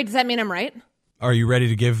 here we go. Wait, does that mean I'm right? Are you ready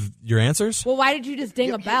to give your ansers? Well, why did you just ding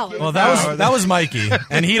a bell? Well, that was Mikey,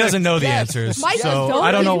 and he doesn't know the answers, so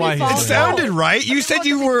I don't know why It sounded right. You said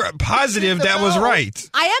you were positive that was right.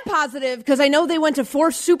 I am positive because I know they went to 4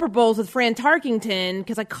 Super Bowls with Fran Tarkington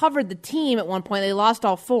because I covered the team at one point. They lost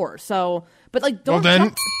all 4. So, but don't. Well,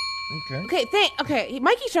 then. Okay,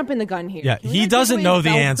 Mikey's jumping the gun here. Yeah, he doesn't know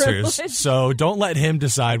the answers, so don't let him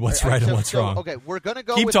decide what's right and what's wrong. Okay, we're gonna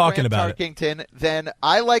go. Keep with talking Fran about Tarkington. Then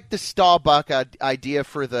I like the Staubach idea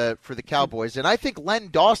for the Cowboys, and I think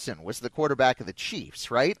Len Dawson was the quarterback of the Chiefs.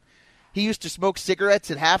 Right? He used to smoke cigarettes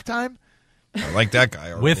at halftime. I like that guy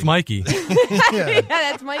already. With Mikey. Yeah,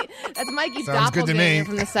 that's Mikey's Sounds good to me. doppelganger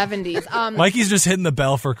from the 70s. Mikey's just hitting the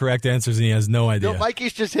bell for correct answers, and he has no idea. No,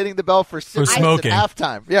 Mikey's just hitting the bell for smoking at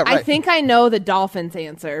halftime. Yeah, right. I think I know the Dolphins'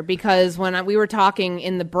 answer because when we were talking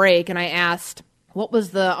in the break, and I asked, what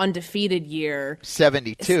was the undefeated year?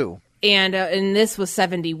 72. And this was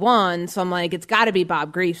 71, so I'm like, it's got to be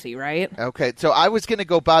Bob Griese, right? Okay, so I was going to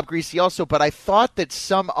go Bob Griese also, but I thought that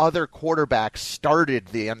some other quarterback started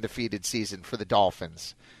the undefeated season for the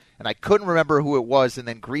Dolphins, and I couldn't remember who it was, and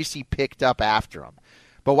then Griese picked up after him.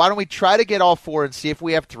 But why don't we try to get all four and see if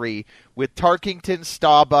we have three with Tarkington,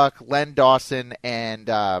 Staubach, Len Dawson, and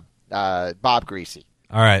Bob Griese.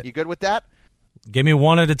 All right. You good with that? Give me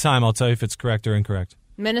one at a time. I'll tell you if it's correct or incorrect.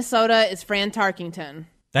 Minnesota is Fran Tarkington.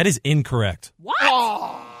 That is incorrect. What?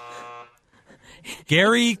 Oh.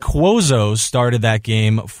 Gary Cuozzo started that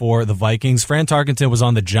game for the Vikings. Fran Tarkenton was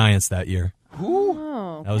on the Giants that year.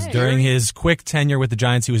 Oh, that was during his quick tenure with the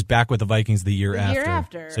Giants. He was back with the Vikings the year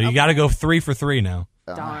after. So you got to go 3 for 3 now.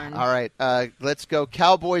 Darn. All right, let's go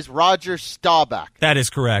Cowboys, Roger Staubach. That is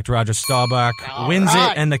correct. Roger Staubach wins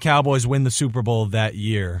it, and the Cowboys win the Super Bowl that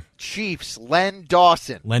year. Chiefs, Len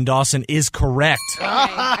Dawson. Len Dawson is correct. Okay.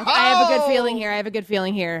 I have a good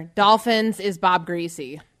feeling here. Dolphins is Bob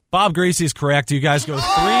Griese. Bob Griese is correct. You guys go 3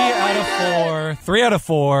 out of 4. 3 out of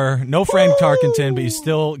 4. No Fran Tarkenton, but you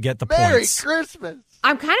still get the Merry points. Christmas.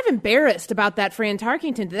 I'm kind of embarrassed about that Fran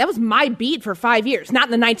Tarkenton. That was my beat for 5 years.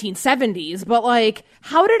 Not in the 1970s, but like,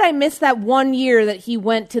 how did I miss that 1 year that he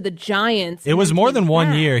went to the Giants? It was more than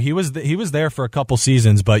 1 year. He was there for a couple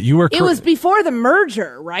seasons, but you were. It was before the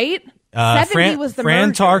merger, right? 70 was the Fran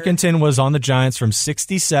merger. Tarkenton was on the Giants from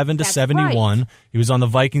 67 to That's 71. right. He was on the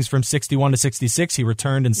Vikings from 61 to 66. He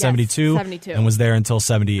returned in 72 and was there until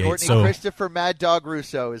 78. Courtney, Christopher Mad Dog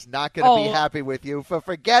Russo is not going to be happy with you for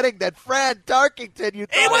forgetting that Fran Tarkenton.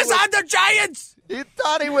 He was on the Giants. You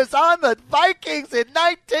thought he was on the Vikings in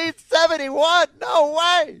 1971. No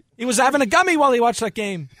way. He was having a gummy while he watched that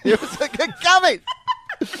game. It was like a gummy.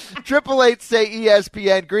 888 say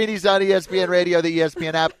ESPN. Greeny's on ESPN Radio, the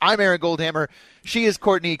ESPN app. I'm Aaron Goldhammer. She is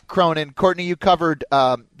Courtney Cronin. Courtney, you covered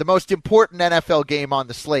the most important NFL game on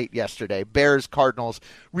the slate yesterday, Bears-Cardinals.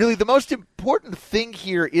 Really, the most important thing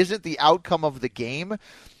here isn't the outcome of the game.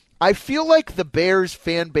 I feel like the Bears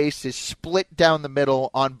fan base is split down the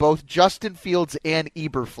middle on both Justin Fields and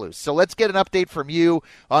Eberflus. So let's get an update from you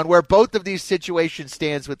on where both of these situations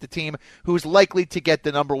stands with the team who's likely to get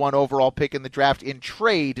the number 1 overall pick in the draft in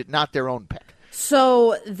trade, not their own pick.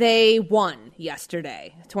 So they won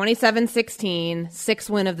yesterday, 27-16, 6th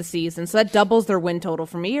win of the season. So that doubles their win total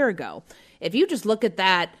from a year ago. If you just look at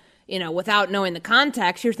that, without knowing the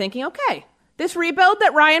context, you're thinking, okay, this rebuild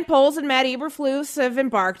that Ryan Poles and Matt Eberflus have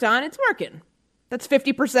embarked on, it's working. That's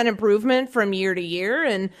 50% improvement from year to year.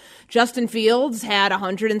 And Justin Fields had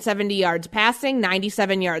 170 yards passing,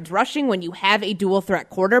 97 yards rushing. When you have a dual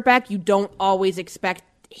threat quarterback, you don't always expect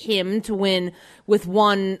him to win with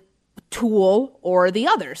one tool or the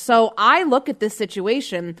other. So I look at this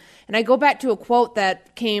situation and I go back to a quote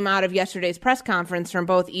that came out of yesterday's press conference from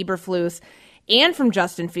both Eberflus and from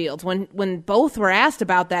Justin Fields, when both were asked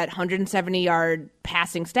about that 170-yard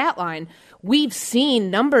passing stat line. We've seen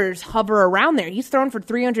numbers hover around there. He's thrown for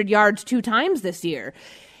 300 yards 2 times this year.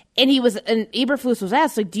 And Eberflus was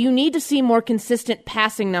asked, do you need to see more consistent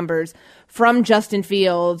passing numbers from Justin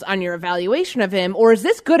Fields on your evaluation of him, or is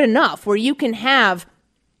this good enough where you can have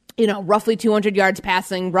roughly 200 yards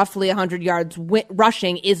passing, roughly 100 yards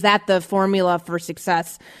rushing? Is that the formula for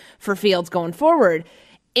success for Fields going forward?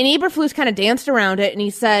 And Eberflus kind of danced around it, and he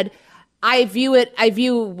said, I view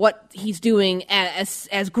what he's doing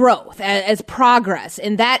as growth, as progress,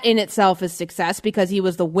 and that in itself is success because he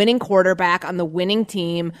was the winning quarterback on the winning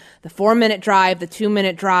team. The 4-minute drive, the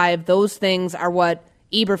 2-minute drive, those things are what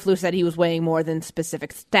Eberflus said he was weighing more than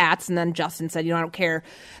specific stats. And then Justin said, I don't care.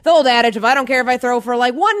 The old adage of I don't care if I throw for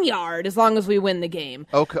 1 yard as long as we win the game.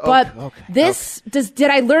 Did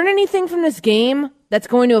I learn anything from this game that's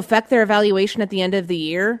going to affect their evaluation at the end of the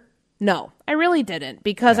year? No, I really didn't,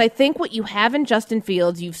 because I think what you have in Justin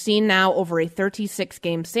Fields, you've seen now over a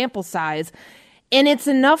 36-game sample size, and it's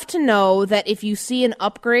enough to know that if you see an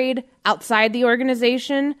upgrade outside the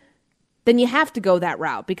organization, then you have to go that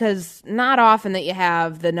route, because not often that you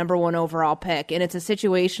have the number 1 overall pick, and it's a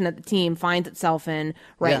situation that the team finds itself in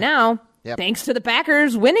right now, thanks to the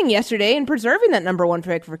Packers winning yesterday and preserving that number 1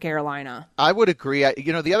 pick for Carolina. I would agree.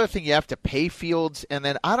 The other thing, you have to pay Fields, and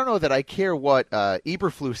then I don't know that I care what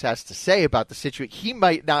Eberflus has to say about the situation. He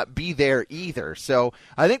might not be there either. So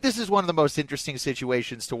I think this is one of the most interesting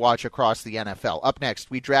situations to watch across the NFL. Up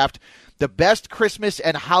next, we draft the best Christmas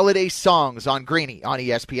and holiday songs on Greeny on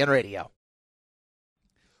ESPN Radio.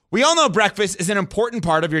 We all know breakfast is an important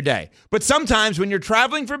part of your day, but sometimes when you're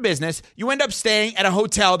traveling for business, you end up staying at a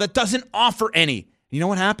hotel that doesn't offer any. You know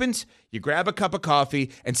what happens? You grab a cup of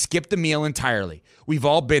coffee and skip the meal entirely. We've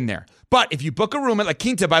all been there. But if you book a room at La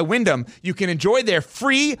Quinta by Wyndham, you can enjoy their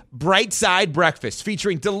free Bright Side breakfast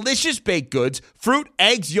featuring delicious baked goods, fruit,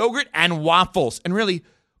 eggs, yogurt, and waffles. And really,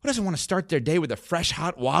 who doesn't want to start their day with a fresh,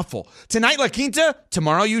 hot waffle? Tonight, La Quinta,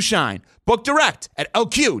 tomorrow you shine. Book direct at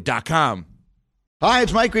lq.com. Hi,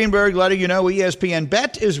 it's Mike Greenberg letting you know ESPN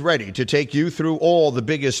Bet is ready to take you through all the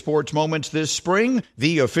biggest sports moments this spring.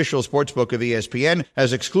 The official sportsbook of ESPN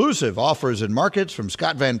has exclusive offers and markets from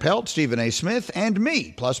Scott Van Pelt, Stephen A. Smith, and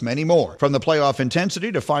me, plus many more. From the playoff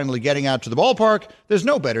intensity to finally getting out to the ballpark, there's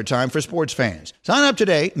no better time for sports fans. Sign up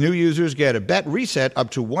today. New users get a bet reset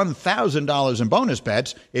up to $1,000 in bonus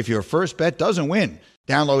bets if your first bet doesn't win.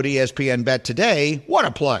 Download ESPN Bet today. What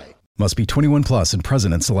a play. Must be 21 plus and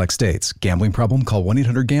present in select states. Gambling problem? Call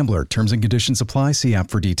 1-800-GAMBLER. Terms and conditions apply. See app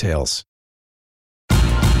for details.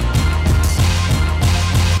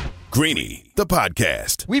 Greeny, the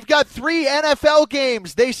podcast. We've got 3 NFL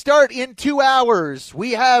games. They start in 2 hours.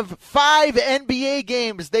 We have 5 NBA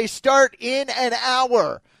games. They start in an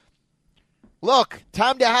hour. Look,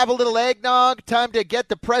 time to have a little eggnog. Time to get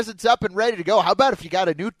the presents up and ready to go. How about if you got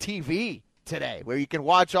a new TV today where you can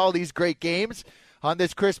watch all these great games? On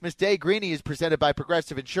this Christmas Day, Greeny is presented by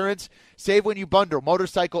Progressive Insurance. Save when you bundle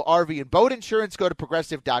motorcycle, RV, and boat insurance. Go to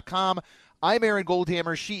Progressive.com. I'm Aaron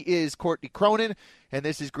Goldhammer. She is Courtney Cronin. And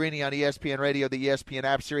this is Greeny on ESPN Radio, the ESPN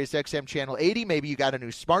app, Sirius XM Channel 80. Maybe you got a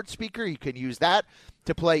new smart speaker. You can use that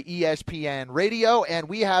to play ESPN Radio. And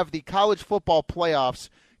we have the college football playoffs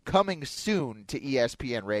coming soon to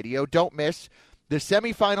ESPN Radio. Don't miss. The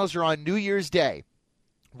semifinals are on New Year's Day.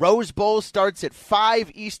 Rose Bowl starts at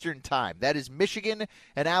 5 Eastern Time. That is Michigan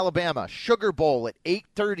and Alabama. Sugar Bowl at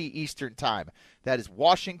 8:30 Eastern Time. That is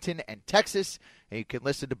Washington and Texas. And you can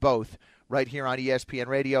listen to both right here on ESPN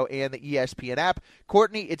Radio and the ESPN app.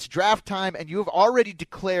 Courtney, it's draft time, and you have already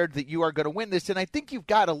declared that you are going to win this, and I think you've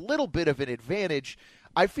got a little bit of an advantage.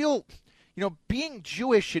 I feel, being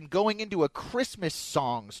Jewish and going into a Christmas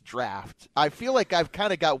songs draft, I feel like I've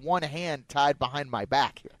kind of got one hand tied behind my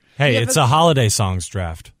back here. Hey, it's a holiday songs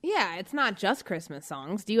draft. Yeah, it's not just Christmas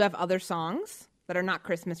songs. Do you have other songs that are not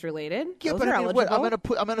Christmas related? Yeah, Those but are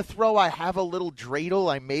eligible. I'm gonna throw I Have a Little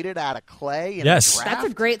Dreidel. I made it out of clay. In Yes. a draft.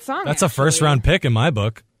 That's a great song. That's a first-round pick in my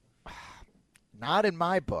book. Not in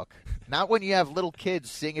my book. Not when you have little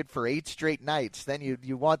kids sing it for 8 straight nights. Then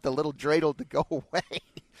you want the little dreidel to go away.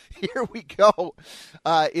 Here we go.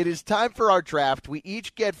 It is time for our draft. We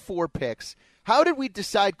each get 4 picks. How did we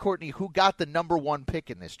decide, Courtney, who got the number 1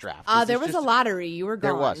 pick in this draft? There was a lottery. You were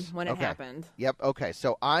gone when it happened. Yep. Okay.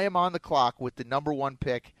 So I am on the clock with the number 1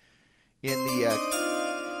 pick in the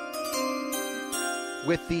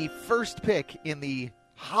with the first pick in the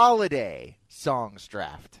holiday songs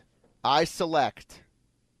draft. I select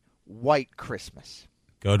White Christmas.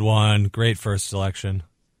 Good one. Great first selection.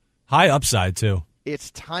 High upside, too.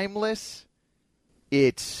 It's timeless.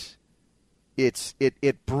 It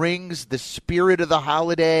brings the spirit of the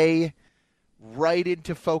holiday right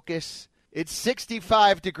into focus. It's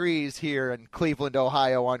 65 degrees here in Cleveland,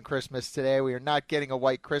 Ohio on Christmas today. We are not getting a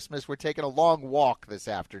White Christmas. We're taking a long walk this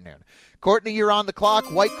afternoon. Courtney, you're on the clock.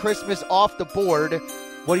 White Christmas off the board.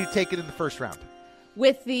 What are you taking in the first round?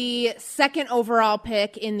 With the second overall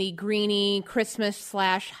pick in the Greeny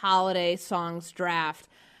Christmas/holiday songs draft,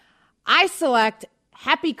 I select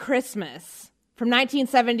Happy Christmas from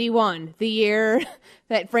 1971, the year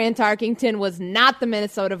that Fran Tarkington was not the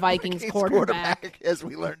Minnesota Vikings quarterback. As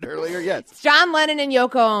we learned earlier, yes. It's John Lennon and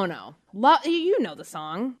Yoko Ono. You know the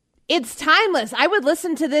song. It's timeless. I would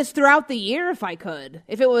listen to this throughout the year if I could.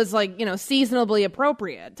 If it was seasonably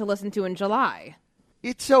appropriate to listen to in July.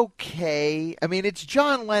 It's okay. I mean, it's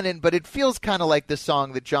John Lennon, but it feels kind of like the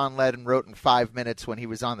song that John Lennon wrote in 5 minutes when he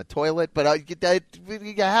was on the toilet. But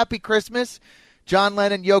Happy Christmas, John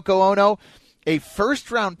Lennon, Yoko Ono. A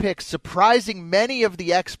first-round pick, surprising many of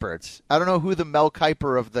the experts. I don't know who the Mel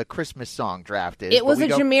Kiper of the Christmas song draft is. It was a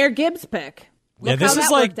Jahmyr Gibbs pick. Yeah, this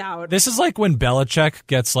is like when Belichick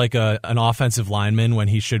gets like an offensive lineman when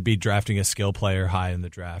he should be drafting a skill player high in the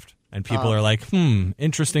draft. And people are like,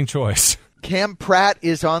 interesting choice. Cam Pratt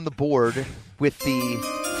is on the board with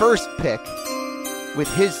the first pick.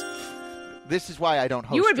 With his, this is why I don't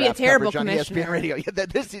host. You would be a terrible commissioner on ESPN Radio. Yeah,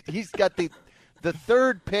 he's got the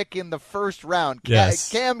third pick in the first round.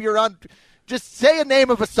 Yes. Cam, you're on. Just say a name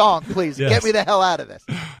of a song, please. Yes. Get me the hell out of this.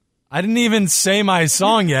 I didn't even say my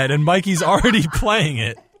song yet, and Mikey's already playing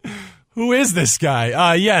it. Who is this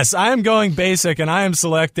guy? Yes, I am going basic, and I am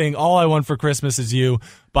selecting All I Want for Christmas Is You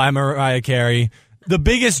by Mariah Carey. the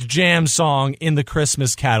biggest jam song in the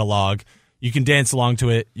Christmas catalog. You can dance along to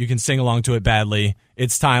it. You can sing along to it badly.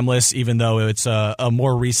 It's timeless, even though it's a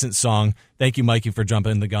more recent song. Thank you, Mikey, for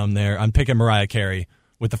jumping the gun there. I'm picking Mariah Carey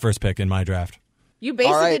with the first pick in my draft. You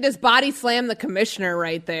basically just body slam the commissioner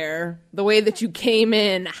right there. The way that you came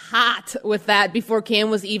in hot with that before Cam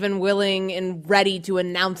was even willing and ready to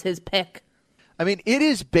announce his pick. I mean, it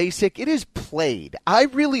is basic. It is played. I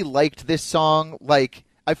really liked this song.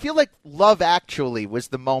 I feel like Love Actually was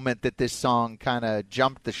the moment that this song kind of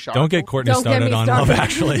jumped the shark. Don't get Courtney started on Love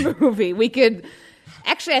Actually. Movie. We could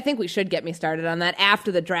actually. I think we should get me started on that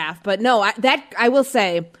after the draft. But no, I will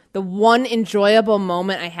say the one enjoyable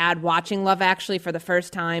moment I had watching Love Actually for the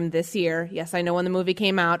first time this year. Yes, I know when the movie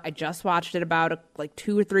came out. I just watched it about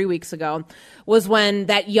 2 or 3 weeks ago. Was when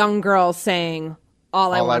that young girl sang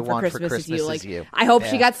 "All I Want for Christmas Is You." I hope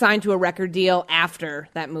she got signed to a record deal after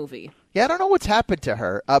that movie. Yeah, I don't know what's happened to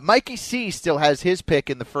her. Mikey C still has his pick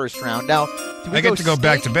in the first round. Now, I get to go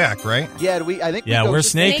back to back, right? Yeah, we're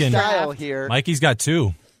snaking style here. Mikey's got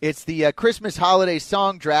 2. It's the Christmas holiday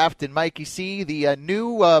song draft, and Mikey C, the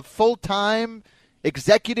new full-time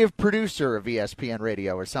executive producer of ESPN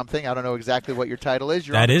Radio or something. I don't know exactly what your title is.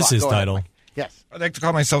 That is his title. Ahead, yes. I'd like to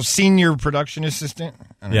call myself senior production assistant.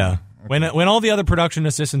 Yeah. Okay. When all the other production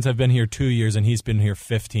assistants have been here 2 years and he's been here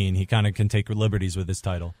 15, he kind of can take liberties with his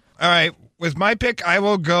title. All right. With my pick, I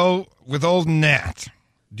will go with old Nat.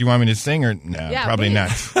 Do you want me to sing or no? Yeah, probably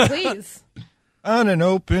please. not. Please. On an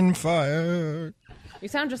open fire. You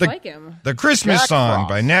sound just like him. The Christmas Jack song Frost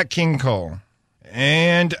by Nat King Cole.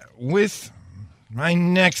 And with my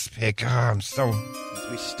next pick, as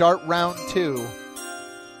we start round 2.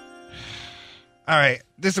 All right.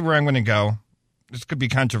 This is where I'm going to go. This could be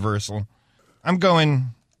controversial. I'm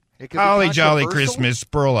going Holly Jolly Christmas,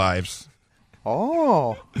 Burl Ives.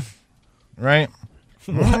 Oh. Right?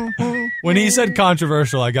 When he said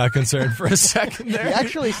controversial, I got concerned for a second there. He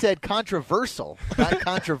actually said controversial, not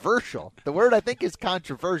controversial. The word I think is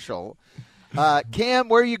controversial. Cam,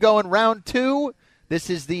 where are you going? Round 2? This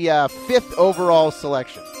is the 5th overall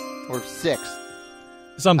selection, or 6th.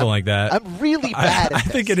 Something like that. I'm really bad at this.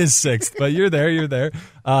 I think it is 6th, but you're there.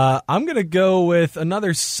 I'm going to go with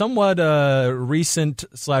another somewhat recent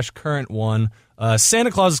 / current one. Santa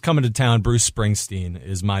Claus is Coming to Town, Bruce Springsteen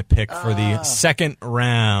is my pick for the second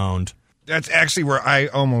round. That's actually where I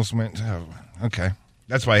almost went. Oh, okay.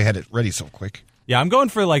 That's why I had it ready so quick. Yeah, I'm going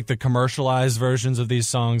for the commercialized versions of these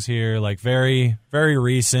songs here, very, very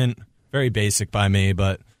recent, very basic by me,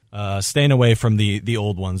 but staying away from the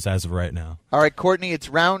old ones as of right now. All right, Courtney, it's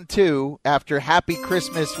round 2 after Happy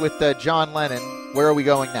Christmas with John Lennon. Where are we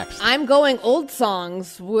going next? I'm going old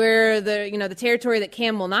songs where the territory that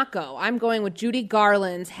Cam will not go. I'm going with Judy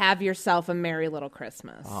Garland's "Have Yourself a Merry Little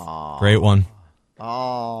Christmas." Aww. Great one.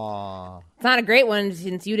 Oh. It's not a great one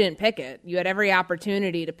since you didn't pick it. You had every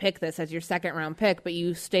opportunity to pick this as your second round pick, but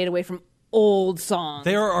you stayed away from old songs.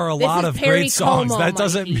 There are a lot of great songs. Como, that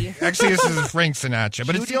doesn't mean... Actually, this is Frank Sinatra,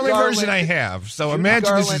 but it's the only version I have. So Judy imagine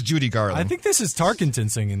Garland. This is Judy Garland. I think this is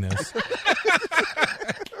Tarkenton singing this.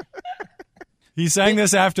 He sang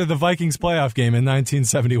this after the Vikings playoff game in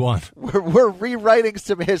 1971. We're rewriting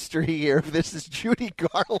some history here. This is Judy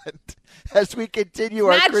Garland as we continue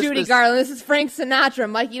our Not Christmas. Judy Garland. This is Frank Sinatra.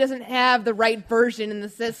 Mikey doesn't have the right version in the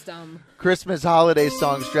system. Christmas holiday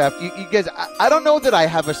songs draft. You guys, I don't know that I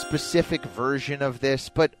have a specific version of this,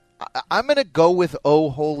 but I'm going to go with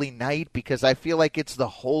 "Oh Holy Night" because I feel like it's the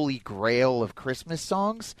holy grail of Christmas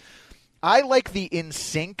songs. I like the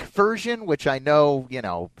NSYNC version, which I know,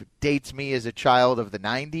 dates me as a child of the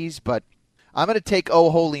 90s, but I'm going to take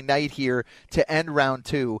 "Oh Holy Night" here to end round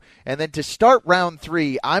 2. And then to start round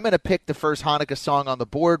 3, I'm going to pick the first Hanukkah song on the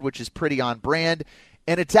board, which is pretty on brand.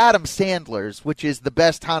 And it's Adam Sandler's, which is the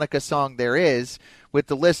best Hanukkah song there is, with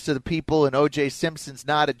the list of the people, and O.J. Simpson's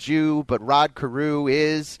not a Jew, but Rod Carew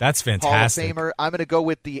is. That's fantastic. Hall of Famer. I'm going to go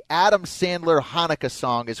with the Adam Sandler Hanukkah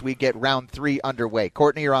song as we get round 3 underway.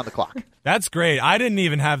 Courtney, you're on the clock. That's great. I didn't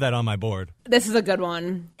even have that on my board. This is a good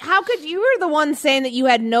one. How could you were the one saying that you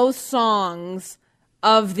had no songs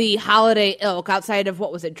of the holiday ilk outside of,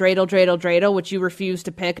 what was it, Dreidel, Dreidel, Dreidel, which you refused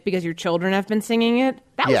to pick because your children have been singing it?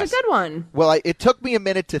 That was a good one. Well, it took me a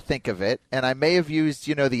minute to think of it, and I may have used,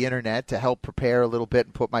 the internet to help prepare a little bit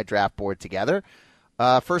and put my draft board together.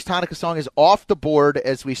 First Hanukkah song is off the board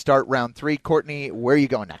as we start round 3. Courtney, where are you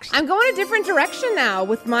going next? I'm going a different direction now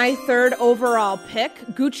with my third overall pick,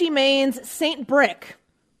 Gucci Mane's Saint Brick.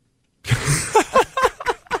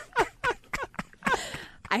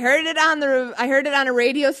 I heard it on a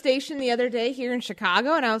radio station the other day here in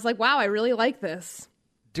Chicago, and I was like, wow, I really like this.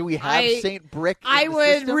 Do we have Saint Brick? I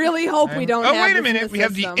would really hope we don't. Oh, have wait a this minute. in the We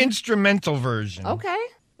have the system. instrumental version. Okay,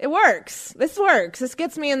 it works. This works. This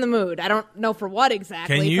gets me in the mood. I don't know for what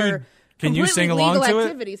exactly. Can you completely sing along legal to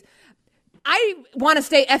activities. I want to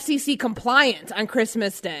stay FCC compliant on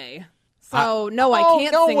Christmas Day. So, no, I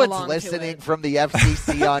can't no sing one's along listening to it. from the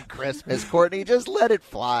FCC on Christmas, Courtney. Just let it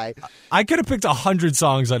fly. I could have picked 100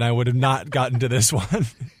 songs and I would have not gotten to this one.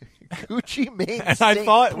 Gucci Mane. And I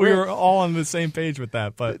thought we were all on the same page with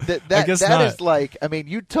that, but I guess that not. is like, I mean,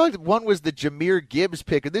 you took one was the Jahmyr Gibbs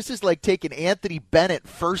pick, and this is like taking Anthony Bennett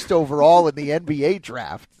first overall in the NBA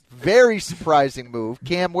draft. Very surprising move.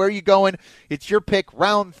 Cam, where are you going? It's your pick,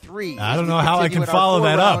 round 3. I don't know how I can follow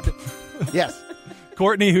that up. Yes.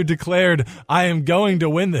 Courtney, who declared, I am going to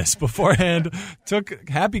win this beforehand, took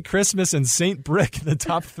Happy Christmas and Saint Brick in the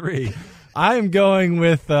top 3. I am going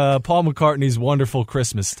with Paul McCartney's Wonderful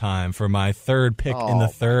Christmas Time for my third pick in the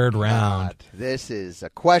third round. This is a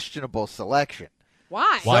questionable selection.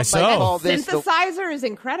 Why? Why so? Synthesizer is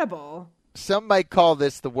incredible. Some might call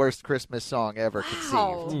this the worst Christmas song ever conceived.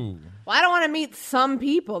 Well, I don't want to meet some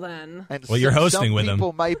people then. And well, you're hosting with them. Some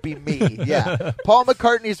people might be me, yeah. Paul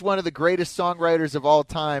McCartney is one of the greatest songwriters of all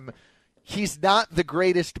time. He's not the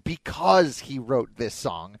greatest because he wrote this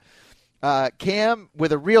song. Cam,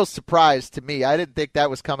 with a real surprise to me. I didn't think that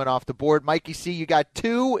was coming off the board. Mikey C, you got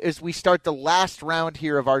 2 as we start the last round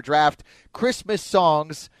here of our draft. Christmas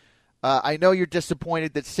songs. I know you're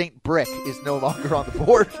disappointed that Saint Brick is no longer on the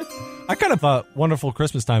board. I kind of thought Wonderful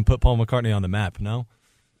Christmas Time put Paul McCartney on the map, no?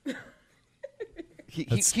 He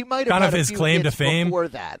might have kind had of his claim to fame before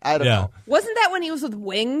that. I don't know. Wasn't that when he was with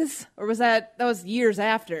Wings? Or was that was years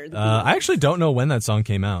after? I actually don't know when that song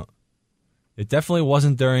came out. It definitely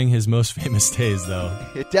wasn't during his most famous days, though.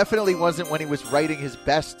 It definitely wasn't when he was writing his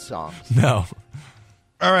best songs. No.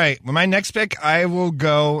 All right, with my next pick, I will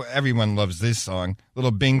go. Everyone loves this song.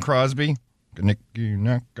 Little Bing Crosby.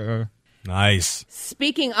 Nice.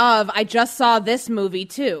 Speaking of, I just saw this movie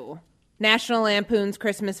too. National Lampoon's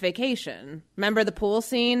Christmas Vacation. Remember the pool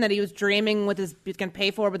scene that he was dreaming with he's going to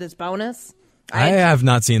pay for with his bonus? I have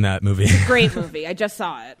not seen that movie. Great movie. I just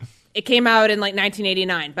saw it. It came out in like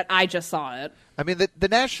 1989, but I just saw it. I mean, the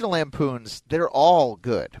National Lampoons, they're all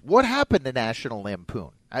good. What happened to National Lampoon?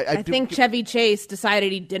 I think Chevy Chase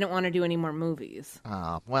decided he didn't want to do any more movies.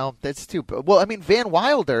 Well, that's too... Well, I mean, Van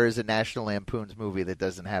Wilder is a National Lampoon's movie that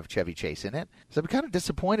doesn't have Chevy Chase in it. So I'm kind of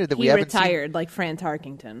disappointed that we haven't retired like Fran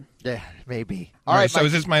Tarkington. Yeah, maybe. All right, so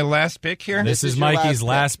is this my last pick here? This is Mikey's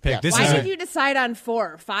last pick. Yes. Why did you decide on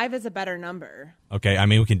 4? 5 is a better number. Okay, I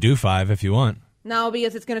mean, we can do 5 if you want. No,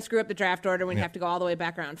 because it's going to screw up the draft order. We'd have to go all the way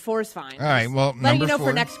back around. 4 is fine. All right, well, letting you know 4.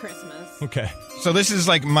 for next Christmas. Okay. So this is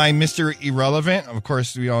like my Mr. Irrelevant. Of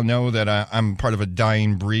course, we all know that I'm part of a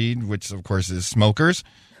dying breed, which, of course, is smokers.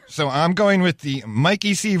 So I'm going with the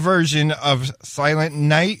Mikey C version of Silent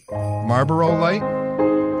Night, Marlboro Light.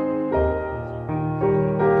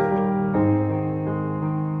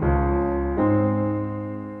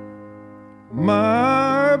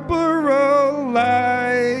 Marlboro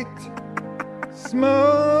Light,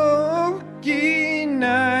 smoky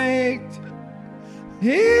night,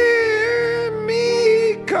 hear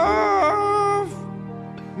me cough,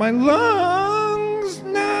 my lungs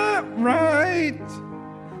not right,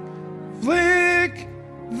 flick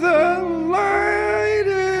the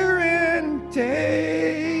lighter and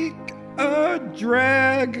take a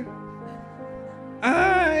drag.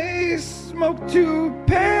 I smoke 2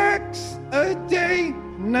 packs a day,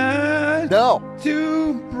 not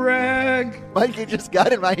to brag. Mikey just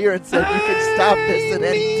got in my ear and said you can stop this at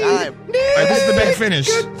any time. All right, this is the big finish.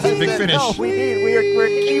 This is the big finish. No, we're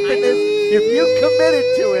keeping this. If you committed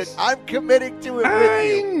to it, I'm committing to it with you.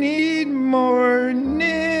 I need more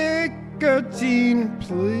nicotine,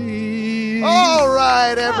 please. All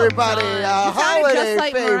right, everybody, a You sounded holiday just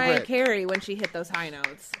like favorite. Mariah Carey when she hit those high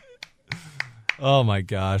notes. Oh, my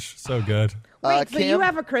gosh. So good. Wait, so you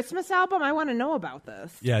have a Christmas album? I want to know about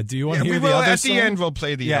this. Yeah, do you want to Yeah, hear we the will, other at song? the end, we'll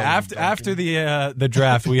play the Yeah, album, after the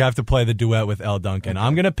draft, we have to play the duet with Elle Duncan.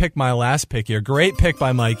 I'm going to pick my last pick here. Great pick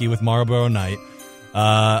by Mikey with Marlboro Night.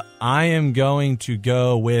 I am going to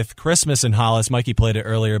go with Christmas in Hollis. Mikey played it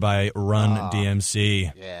earlier by Run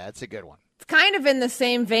DMC. Yeah, that's a good one. It's kind of in the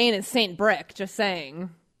same vein as Saint Brick, just saying.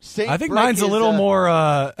 I think mine's a little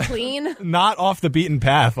more clean, not off the beaten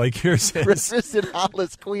path like yours is. Christmas in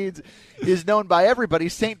Hollis, Queens is known by everybody.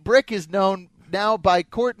 Saint Brick is known now by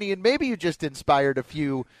Courtney, and maybe you just inspired a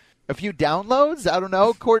few downloads. I don't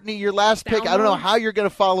know. Courtney, your last pick. I don't know how you're going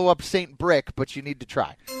to follow up Saint Brick, but you need to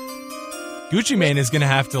try. Gucci Mane is going to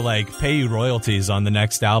have to pay you royalties on the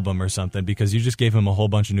next album or something because you just gave him a whole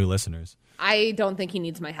bunch of new listeners. I don't think he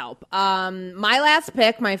needs my help. My last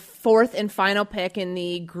pick, my fourth and final pick in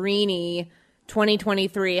the Greeny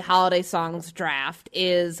 2023 Holiday Songs Draft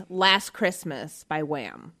is Last Christmas by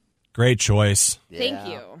Wham. Great choice. Thank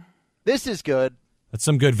you. This is good. That's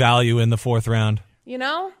some good value in the fourth round. You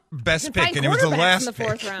know? Best pick, and it was the last in the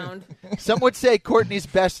fourth pick. round. Some would say Courtney's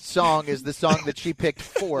best song is the song that she picked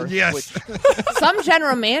fourth. Yes. Some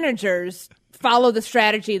general managers follow the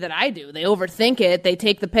strategy that I do. They overthink it. They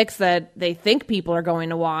take the picks that they think people are going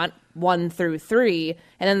to want, 1 through 3,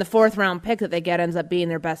 and then the fourth round pick that they get ends up being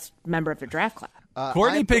their best member of their draft class.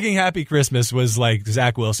 Courtney picking Happy Christmas was like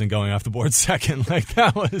Zach Wilson going off the board second. Like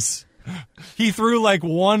that was... He threw like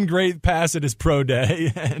one great pass at his pro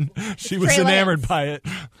day, and she was enamored by it.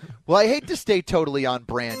 Well, I hate to stay totally on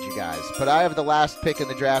brand, you guys, but I have the last pick in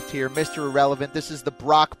the draft here, Mr. Irrelevant. This is the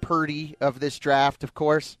Brock Purdy of this draft, of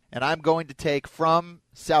course, and I'm going to take from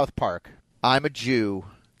South Park, I'm a Jew,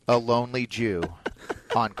 a lonely Jew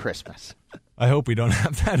on Christmas. I hope we don't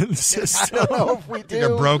have that in the system. I don't know if we I think I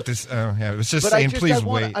do. broke this. Oh, yeah. It was just But saying, please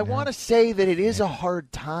wait. I want to say that it is a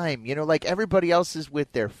hard time. You know, like everybody else is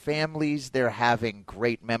with their families. They're having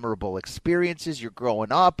great, memorable experiences. You're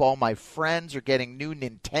growing up. All my friends are getting new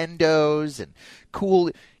Nintendos and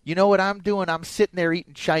cool. You know what I'm doing? I'm sitting there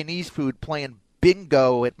eating Chinese food, playing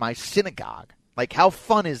bingo at my synagogue. Like, how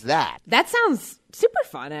fun is that? That sounds super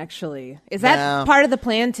fun, actually. Is that Yeah. part of the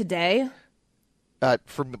plan today?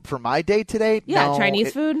 For my day today? Yeah, No,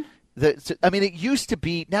 Chinese food? It used to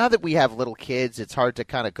be, now that we have little kids, it's hard to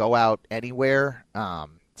kind of go out anywhere.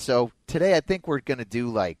 So today I think we're going to do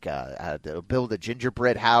like build a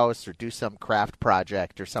gingerbread house or do some craft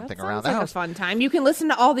project or something That around sounds the like house. a fun time. You can listen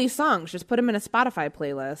to all these songs. Just put them in a Spotify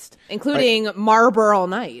playlist, including Marlboro All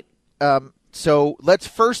Night. So let's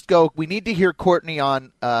first go. We need to hear Courtney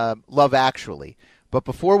on Love Actually. But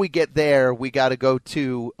before we get there, we got to go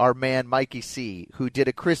to our man Mikey C, who did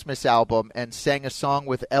a Christmas album and sang a song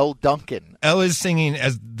with Elle Duncan. Elle is singing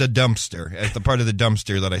as the dumpster, as the part of the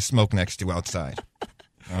dumpster that I smoke next to outside.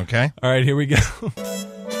 Okay? All right, here we go.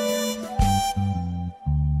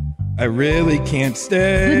 I really can't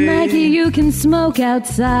stay. But Mikey, you can smoke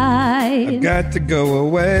outside. I've got to go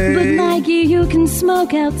away. But Mikey, you can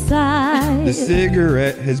smoke outside. The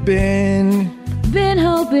cigarette has been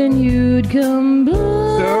hoping you'd come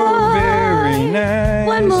blow. so very nice.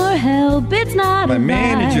 One more help, it's not My a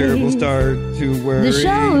manager lie. will start to worry. The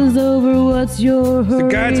show is over, what's your hurry? The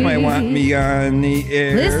guys might want me on the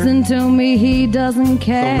air. Listen to me, he doesn't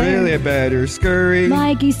care. So really I better scurry.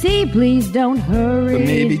 Mikey C, please don't hurry. But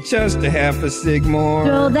maybe just a half a cig more.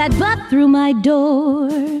 Throw that butt through my door.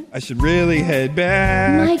 I should really head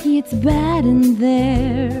back. Mikey, it's bad in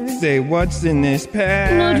there. Say what's in this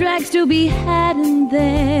pack. No drags to be had in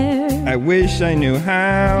there. I wish I knew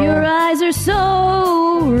how. Your eyes are so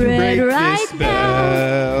to red break right this now.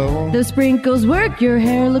 spell. The sprinkles work, your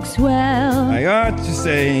hair looks swell. I ought to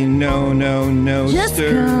say no, no, no, Just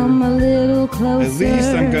sir. come a little closer. At least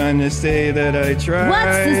I'm gonna say that I tried.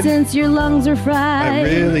 What's the sense? Your lungs are fried. I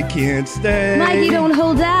really can't stay. Mikey, don't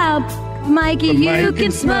hold out. Mikey, But you Mike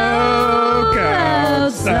can smoke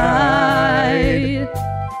outside.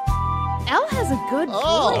 Elle has a good voice.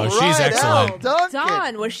 Oh, she's excellent.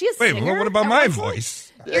 Dawn, was she a Wait, singer? what about my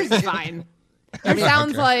voice? Yours is fine. Yours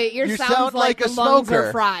sounds like You sounds sound like like a the lungs smoker.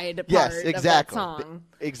 are fried part Yes, of exactly. that song.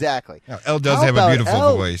 Exactly. Elle does How have a about beautiful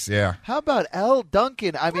Elle? voice, yeah. How about Elle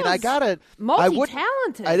Duncan? I mean, I gotta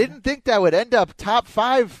multi-talented. I didn't think that would end up top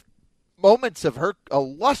 5 moments of her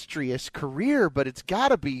illustrious career, but it's got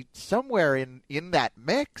to be somewhere in that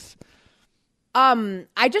mix.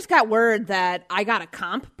 I just got word that I got a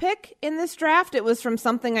comp pick in this draft. It was from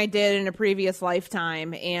something I did in a previous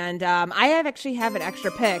lifetime, and I actually have an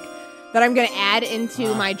extra pick that I'm going to add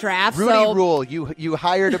into my draft. Rudy so Rule, you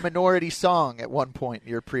hired a minority song at one point in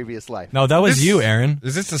your previous life. No, that was you, Aaron.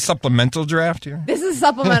 Is this a supplemental draft here? this is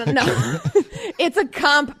supplemental. No, it's a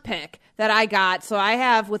comp pick that I got. So I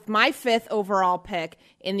have, with my 5th overall pick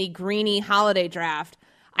in the Greeny holiday draft,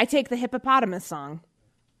 I take the hippopotamus song.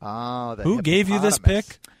 Oh, Who gave you this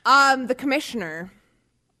pick? The commissioner.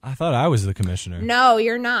 I thought I was the commissioner. No,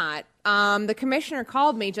 you're not. The commissioner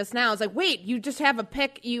called me just now. I was like, wait, you just have a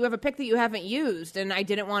pick. You have a pick that you haven't used. And I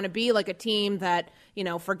didn't want to be like a team that,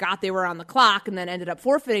 forgot they were on the clock and then ended up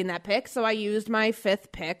forfeiting that pick. So I used my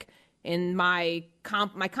 5th pick in my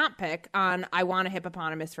comp pick on I Want a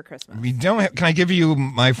Hippopotamus for Christmas. We don't have, can I give you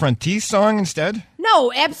my front teeth song instead?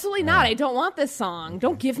 No, absolutely not. I don't want this song.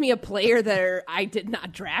 Don't give me a player that I did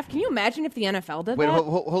not draft. Can you imagine if the NFL did Wait, that?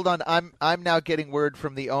 hold on. I'm now getting word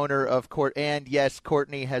from the owner of Court, and yes,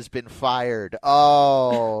 Courtney has been fired.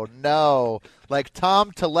 Oh, no. Like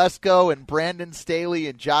Tom Telesco and Brandon Staley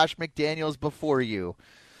and Josh McDaniels before you.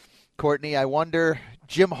 Courtney, I wonder,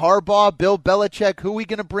 Jim Harbaugh, Bill Belichick, who are we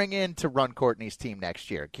going to bring in to run Courtney's team next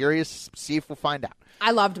year? Curious, see if we'll find out.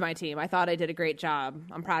 I loved my team. I thought I did a great job.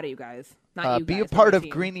 I'm proud of you guys. Not you be guys, a part but of my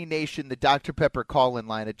team. Greenie Nation, the Dr. Pepper call-in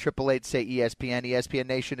line at 888-SAY-ESPN. ESPN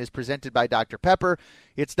Nation is presented by Dr. Pepper.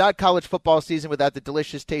 It's not college football season without the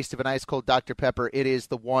delicious taste of an ice-cold Dr. Pepper. It is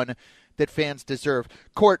the one that fans deserve.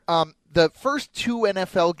 Court, the first 2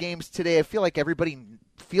 NFL games today, I feel like everybody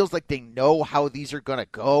feels like they know how these are going to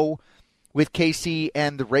go with KC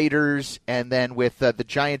and the Raiders and then with the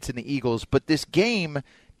Giants and the Eagles. But this game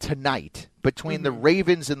tonight between the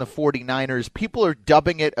Ravens and the 49ers, people are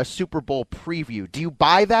dubbing it a Super Bowl preview. Do you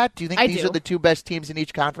buy that? Do you think these are the 2 best teams in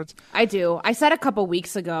each conference? I do. I said a couple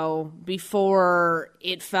weeks ago, before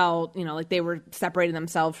it felt, like they were separating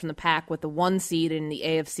themselves from the pack with the 1 seed in the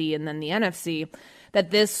AFC and then the NFC,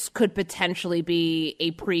 that this could potentially be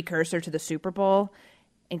a precursor to the Super Bowl.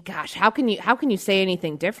 And gosh, how can you say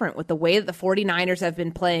anything different with the way that the 49ers have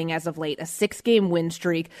been playing as of late? A 6-game win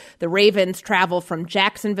streak. The Ravens travel from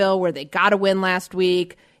Jacksonville, where they got a win last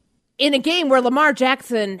week, in a game where Lamar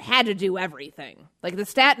Jackson had to do everything. Like the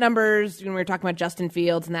stat numbers, when we were talking about Justin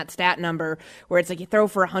Fields and that stat number, where it's like you throw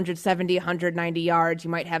for 170, 190 yards, you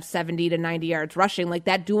might have 70 to 90 yards rushing. Like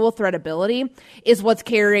that dual threat ability is what's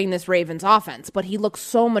carrying this Ravens offense. But he looks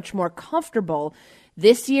so much more comfortable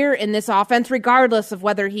this year in this offense, regardless of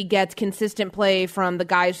whether he gets consistent play from the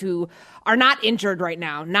guys who are not injured right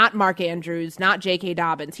now, not Mark Andrews, not J.K.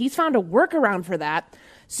 Dobbins. He's found a workaround for that.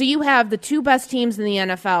 So you have the 2 best teams in the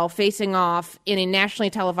NFL facing off in a nationally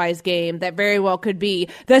televised game that very well could be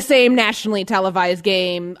the same nationally televised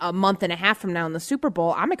game a month and a half from now in the Super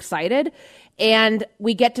Bowl. I'm excited. And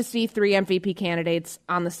we get to see 3 MVP candidates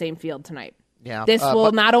on the same field tonight. Yeah, this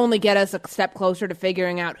will not only get us a step closer to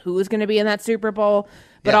figuring out who is going to be in that Super Bowl,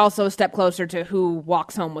 but also a step closer to who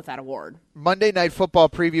walks home with that award. Monday Night Football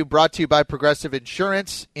preview brought to you by Progressive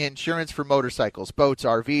Insurance. Insurance for motorcycles, boats,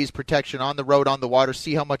 RVs, protection on the road, on the water.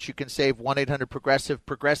 See how much you can save. 1-800-PROGRESSIVE,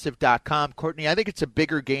 Progressive.com. Courtney, I think it's a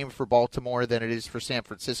bigger game for Baltimore than it is for San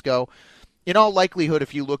Francisco. In all likelihood,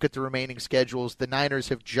 if you look at the remaining schedules, the Niners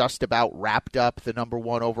have just about wrapped up the number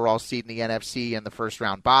 1 overall seed in the NFC and the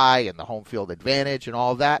first-round bye and the home field advantage and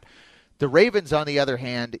all of that. The Ravens, on the other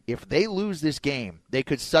hand, if they lose this game, they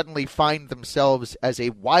could suddenly find themselves as a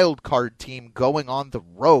wild card team going on the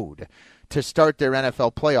road to start their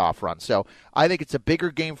NFL playoff run. So I think it's a bigger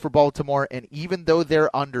game for Baltimore, and even though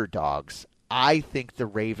they're underdogs, I think the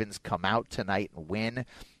Ravens come out tonight and win.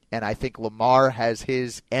 And I think Lamar has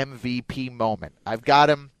his MVP moment. I've got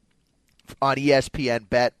him on ESPN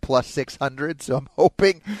Bet plus 600, so I'm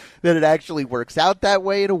hoping that it actually works out that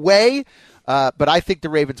way in a way. But I think the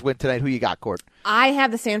Ravens win tonight. Who you got, Court? I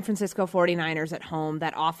have the San Francisco 49ers at home.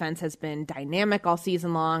 That offense has been dynamic all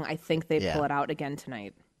season long. I think they pull it out again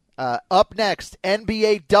tonight. Up next,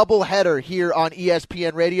 NBA doubleheader here on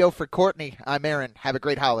ESPN Radio. For Courtney, I'm Aaron. Have a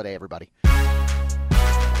great holiday, everybody.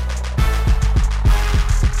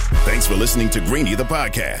 Thanks for listening to Greenie, the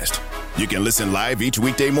podcast. You can listen live each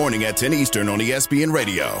weekday morning at 10 Eastern on ESPN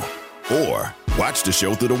Radio. Or watch the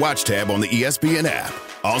show through the Watch tab on the ESPN app.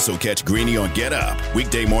 Also catch Greenie on Get Up,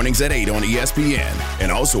 weekday mornings at 8 on ESPN.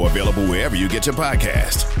 And also available wherever you get your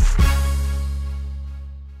podcast.